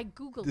Horse. I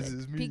Googled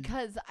it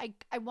because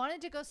I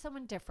wanted to go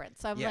someone different.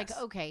 So I'm like,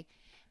 okay.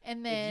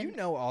 And then... If you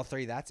know all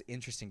three, that's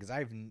interesting, because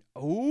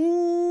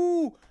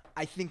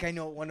I think I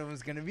know what one of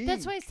them's gonna be.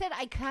 That's why I said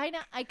I kind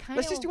of.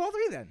 Let's just do all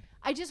three then.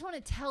 I just want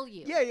to tell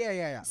you.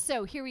 Yeah.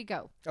 So here we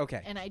go.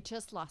 Okay. And I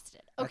just lost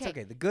it. That's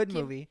okay. The good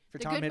movie for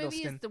Tom Hiddleston. The good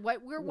movie is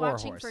what we're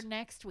watching for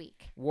next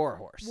week. War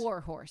Horse.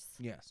 War Horse.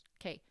 Yes.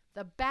 Okay.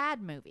 The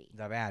bad movie.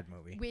 The bad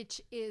movie. Which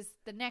is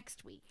the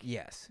next week.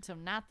 Yes. So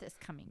not this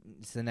coming.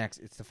 It's the next.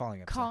 It's the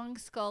following episode. Kong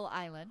Skull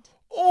Island.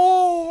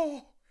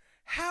 Oh!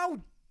 How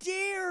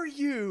dare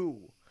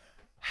you!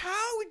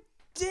 How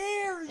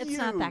dare you! It's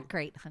not that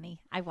great, honey.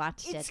 I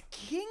watched it. It's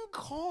King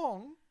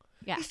Kong.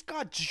 Yeah. It's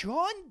got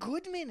John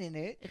Goodman in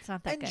it. It's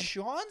not that good. And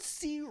John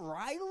C.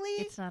 Reilly.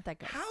 It's not that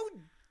good. How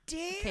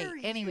dare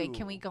you? Anyway,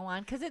 can we go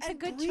on? Because it's and a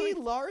good Brie choice.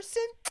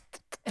 Larson?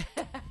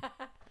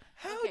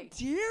 How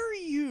dare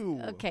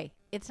you? Okay,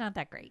 it's not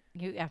that great.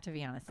 You have to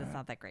be honest. It's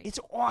not that great. It's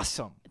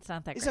awesome. It's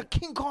not that great. It's a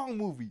King Kong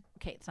movie.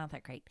 Okay, it's not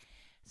that great.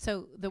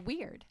 So, The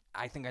Weird.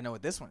 I think I know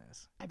what this one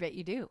is. I bet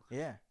you do.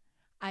 Yeah.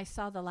 I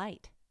Saw the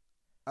Light.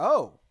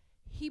 Oh.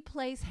 He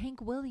plays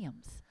Hank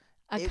Williams,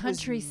 a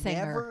country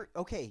singer.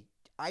 Okay,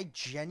 I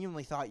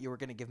genuinely thought you were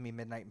going to give me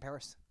Midnight in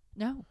Paris.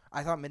 No.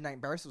 I thought Midnight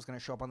in Paris was going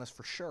to show up on this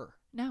for sure.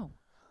 No.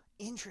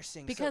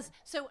 Interesting. Because,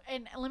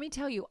 and let me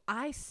tell you,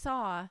 I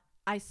saw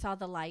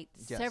the Light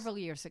several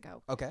years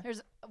ago. Okay.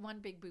 There's one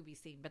big booby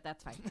scene, but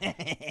that's fine.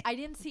 I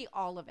didn't see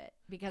all of it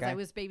because I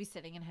was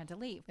babysitting and had to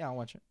leave. Yeah, I'll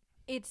watch it.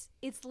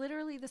 It's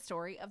literally the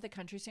story of the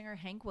country singer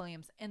Hank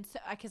Williams, and so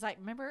because I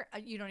remember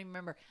you don't even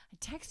remember, I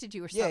texted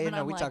you or something.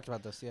 Yeah, we talked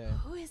about this. Yeah.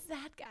 Who is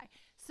that guy?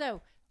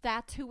 So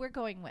that's who we're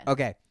going with.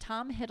 Okay.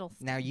 Tom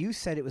Hiddleston. Now you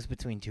said it was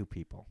between two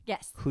people.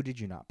 Yes. Who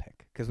did you not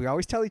pick? Because we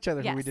always tell each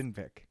other who we didn't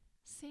pick.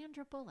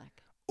 Sandra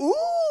Bullock. Ooh.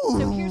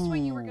 So here's what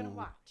you were gonna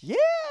watch. Yeah.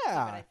 But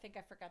I think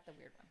I forgot the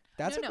weird one.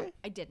 That's no, okay. No,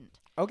 I didn't.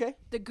 Okay.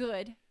 The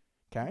Good.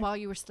 Okay. While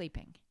you were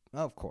sleeping.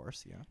 Oh, of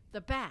course, yeah.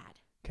 The Bad.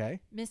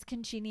 Okay. Miss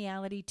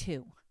Congeniality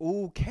 2.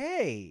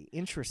 Okay.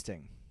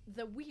 Interesting.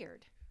 The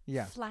Weird.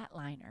 Yeah.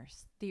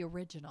 Flatliners. The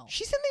original.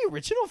 She's in the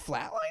original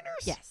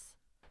Flatliners? Yes.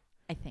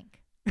 I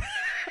think.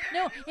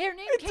 No, her name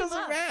it came up.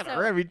 doesn't matter.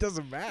 So. I mean, it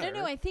doesn't matter.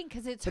 No, I think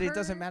because it's But her. it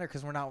doesn't matter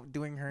because we're not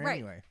doing her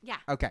anyway. Yeah.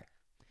 Okay.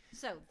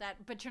 So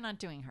but you're not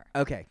doing her.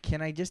 Okay.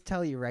 Can I just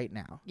tell you right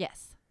now?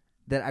 Yes.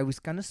 That I was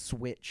going to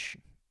switch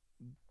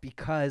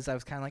because I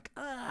was kind of like,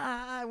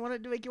 I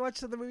wanted to make you watch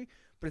the movie,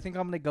 but I think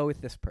I'm going to go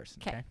with this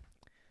person. Okay.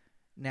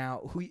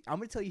 Now, I'm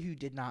going to tell you who you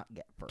did not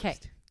get first. Okay.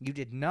 You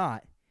did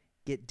not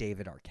get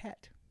David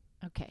Arquette.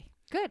 Okay.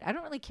 Good. I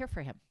don't really care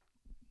for him.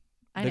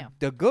 I know.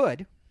 The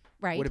Good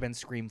would have been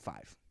Scream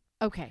 5.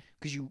 Okay.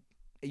 Because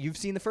you've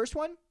seen the first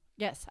one?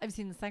 Yes. I've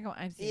seen the second one.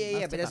 I've seen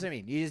Yeah, but that's what I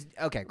mean. You just,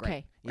 okay, great.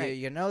 Okay, right.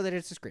 You know that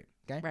it's a Scream.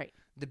 Okay? Right.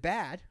 The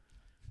Bad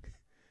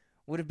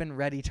would have been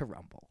Ready to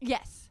Rumble.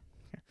 Yes.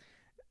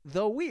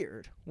 The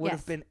Weird would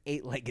have been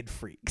Eight-Legged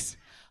Freaks.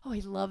 Oh, I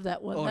love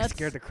that one. Oh, it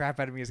scared the crap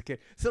out of me as a kid.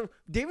 So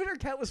David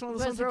Arquette was one of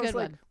those ones where I was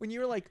like, when you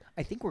were like,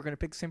 I think we're going to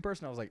pick the same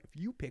person, I was like, if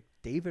you pick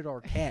David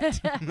Arquette,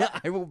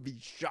 I will be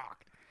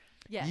shocked.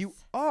 Yes. You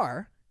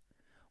are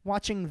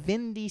watching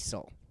Vin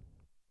Diesel.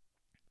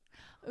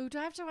 Oh, do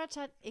I have to watch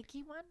that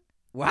icky one?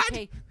 What?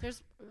 Okay,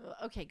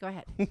 okay, go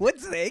ahead.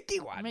 What's the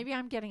icky one? Maybe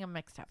I'm getting them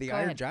mixed up. The go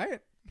Iron ahead.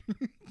 Giant?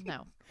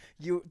 No.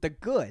 The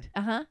Good.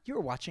 Uh-huh. You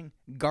were watching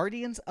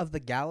Guardians of the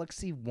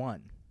Galaxy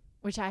 1.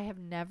 Which I have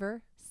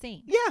never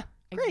seen. Yeah,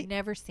 great. I've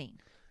never seen.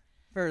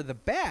 For The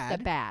Bad.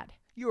 The Bad.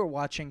 You were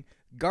watching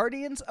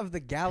Guardians of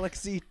the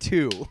Galaxy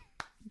 2.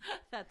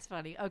 That's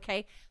funny.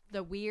 Okay.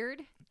 The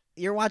Weird.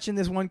 You're watching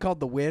this one called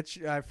The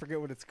Witch. I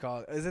forget what it's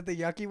called. Is it the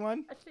yucky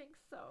one? I think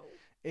so.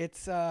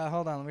 It's,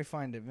 hold on, let me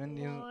find it. I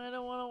don't want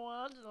to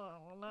watch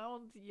that one. That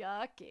one's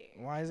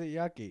yucky. Why is it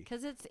yucky?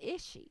 Because it's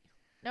ishy.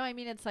 No, I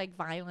mean, it's like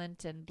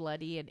violent and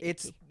bloody and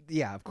icky.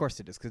 Yeah, of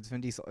course it is, because it's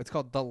Vin Diesel. It's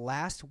called The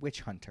Last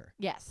Witch Hunter.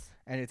 Yes.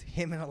 And it's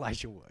him and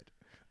Elijah Wood.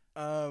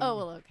 Oh,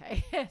 well,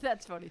 okay.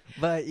 That's funny.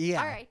 But,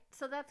 yeah. All right,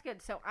 so that's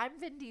good. So I'm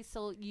Vin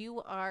Diesel.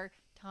 You are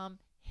Tom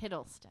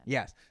Hiddleston.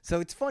 Yes. So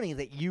it's funny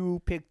that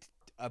you picked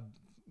a,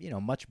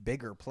 much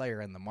bigger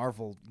player in the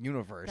Marvel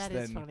universe than...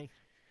 That is funny.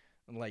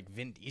 Like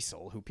Vin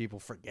Diesel, who people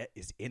forget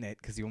is in it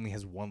because he only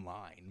has one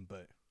line.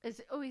 But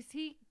is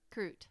he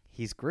Groot?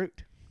 He's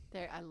Groot.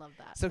 There, I love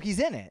that. So he's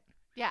in it.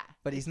 Yeah.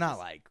 But he's not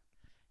like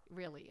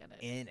really in it.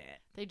 In it.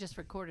 They just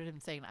recorded him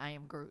saying "I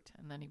am Groot"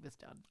 and then he was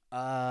done.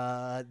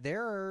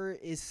 There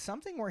is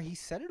something where he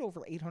said it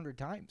over 800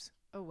 times.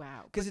 Oh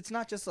wow. Because it's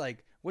not just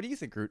like, what do you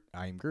think, Groot?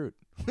 I am Groot.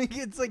 Like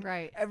it's like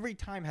every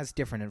time has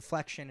different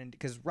inflection, and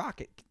because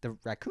Rocket, the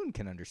raccoon,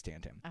 can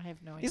understand him. I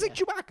have no idea. He's like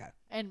Chewbacca.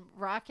 And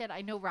Rocket,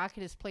 I know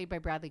Rocket is played by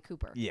Bradley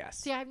Cooper. Yes.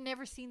 See, I've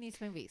never seen these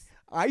movies.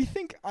 I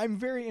think I'm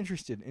very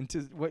interested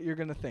into what you're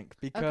gonna think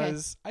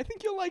because I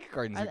think you'll like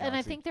Guardians of the Galaxy. And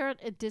I think they're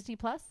at Disney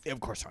Plus. Yeah, of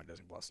course, they're on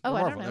Disney Plus. Oh,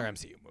 Marvel, I don't know. They're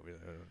MCU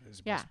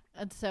movies. Yeah,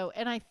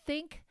 and I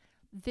think.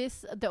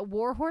 The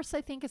War Horse,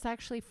 I think, is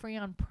actually free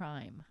on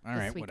Prime. All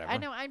right, whatever. I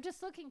know. I'm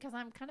just looking because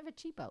I'm kind of a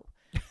cheapo.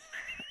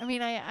 I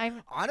mean,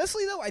 I'm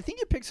honestly though, I think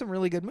you picked some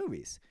really good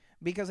movies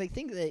because I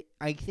think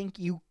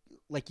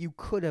you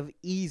could have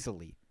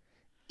easily,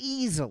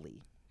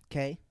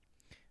 okay,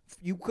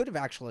 you could have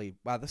actually.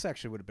 Wow, this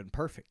actually would have been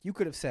perfect. You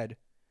could have said,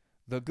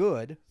 The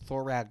good,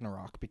 Thor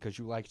Ragnarok, because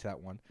you liked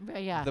that one.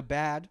 Yeah. The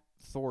bad,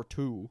 Thor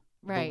 2.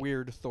 Right. The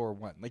weird Thor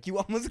 1. Like, you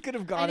almost could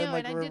have gotten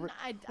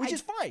which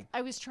is fine.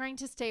 I was trying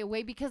to stay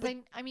away because,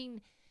 I mean,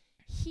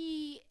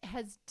 he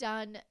has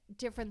done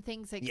different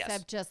things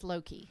except just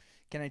Loki.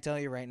 Can I tell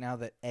you right now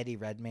that Eddie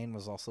Redmayne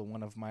was also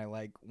one of my,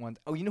 like, ones.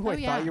 Oh, you know who I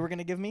thought you were going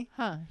to give me?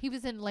 Huh. He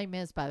was in Les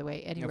Mis, by the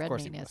way. Eddie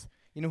Redmayne is.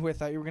 You know who I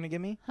thought you were going to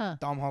give me? Huh.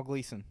 Domhnall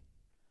Gleeson.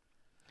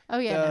 Oh,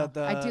 yeah,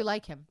 I do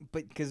like him.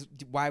 But because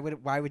why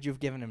would you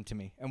have given him to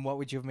me? And what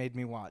would you have made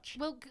me watch?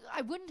 Well,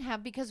 I wouldn't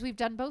have because we've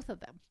done both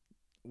of them.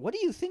 What do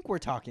you think we're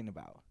talking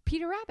about?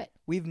 Peter Rabbit.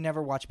 We've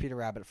never watched Peter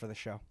Rabbit for the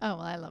show. Oh,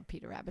 well, I love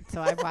Peter Rabbit,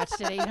 so I've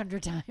watched it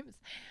 800 times.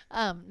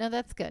 No,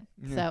 that's good.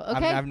 So,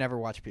 okay. I've never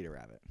watched Peter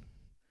Rabbit.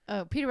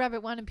 Oh, Peter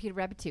Rabbit 1 and Peter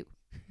Rabbit 2.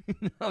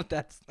 No,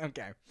 that's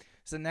okay.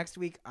 So next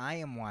week I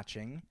am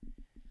watching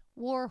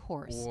War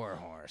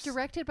Horse.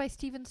 Directed by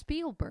Steven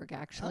Spielberg,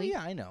 actually. Oh,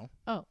 yeah, I know.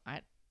 Oh,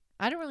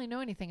 I don't really know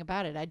anything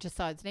about it. I just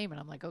saw its name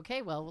and I'm like,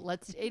 okay, well,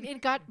 let's.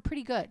 It got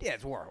pretty good. Yeah,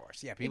 it's War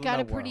Horse. Yeah, people it got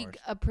know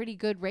a pretty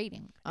good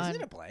rating. Isn't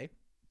it a play?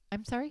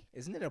 I'm sorry?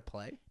 Isn't it a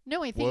play?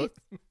 No, I think it's...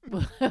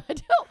 I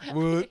don't.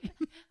 What?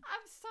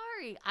 I'm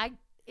sorry.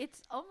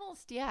 It's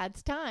almost,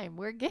 it's time.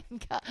 I'm getting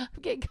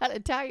kind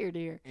of tired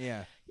here.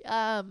 Yeah.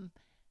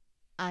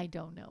 I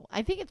don't know.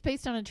 I think it's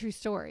based on a true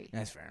story.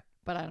 That's fair.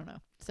 But I don't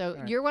know.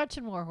 So you're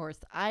watching War Horse.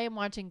 I am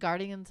watching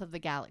Guardians of the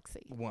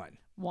Galaxy. 1.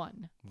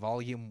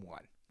 Volume 1.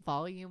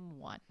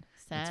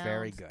 Sounds it's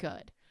very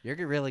good. You're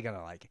really going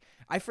to like it.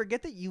 I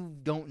forget that you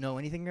don't know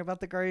anything about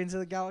the Guardians of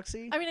the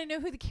Galaxy. I mean, I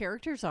know who the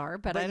characters are,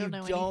 but I don't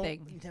know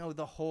anything. You know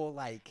the whole,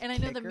 like, and I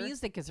know the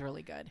music is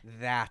really good.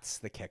 That's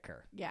the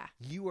kicker. Yeah.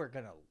 You are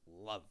going to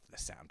love the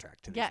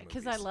soundtrack to these movies. Yeah,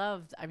 because I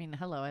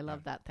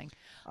love that thing.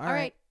 All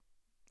right.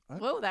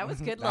 What? Whoa, that was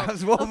good.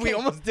 We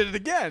almost did it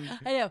again.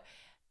 I know.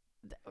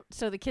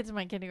 So the kids in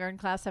my kindergarten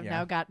class have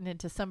now gotten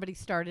into somebody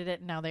started it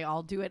and now they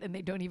all do it and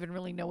they don't even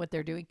really know what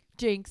they're doing.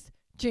 Jinx.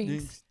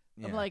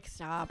 Yeah. I'm like,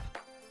 stop.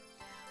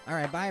 All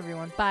right, bye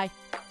everyone. Bye.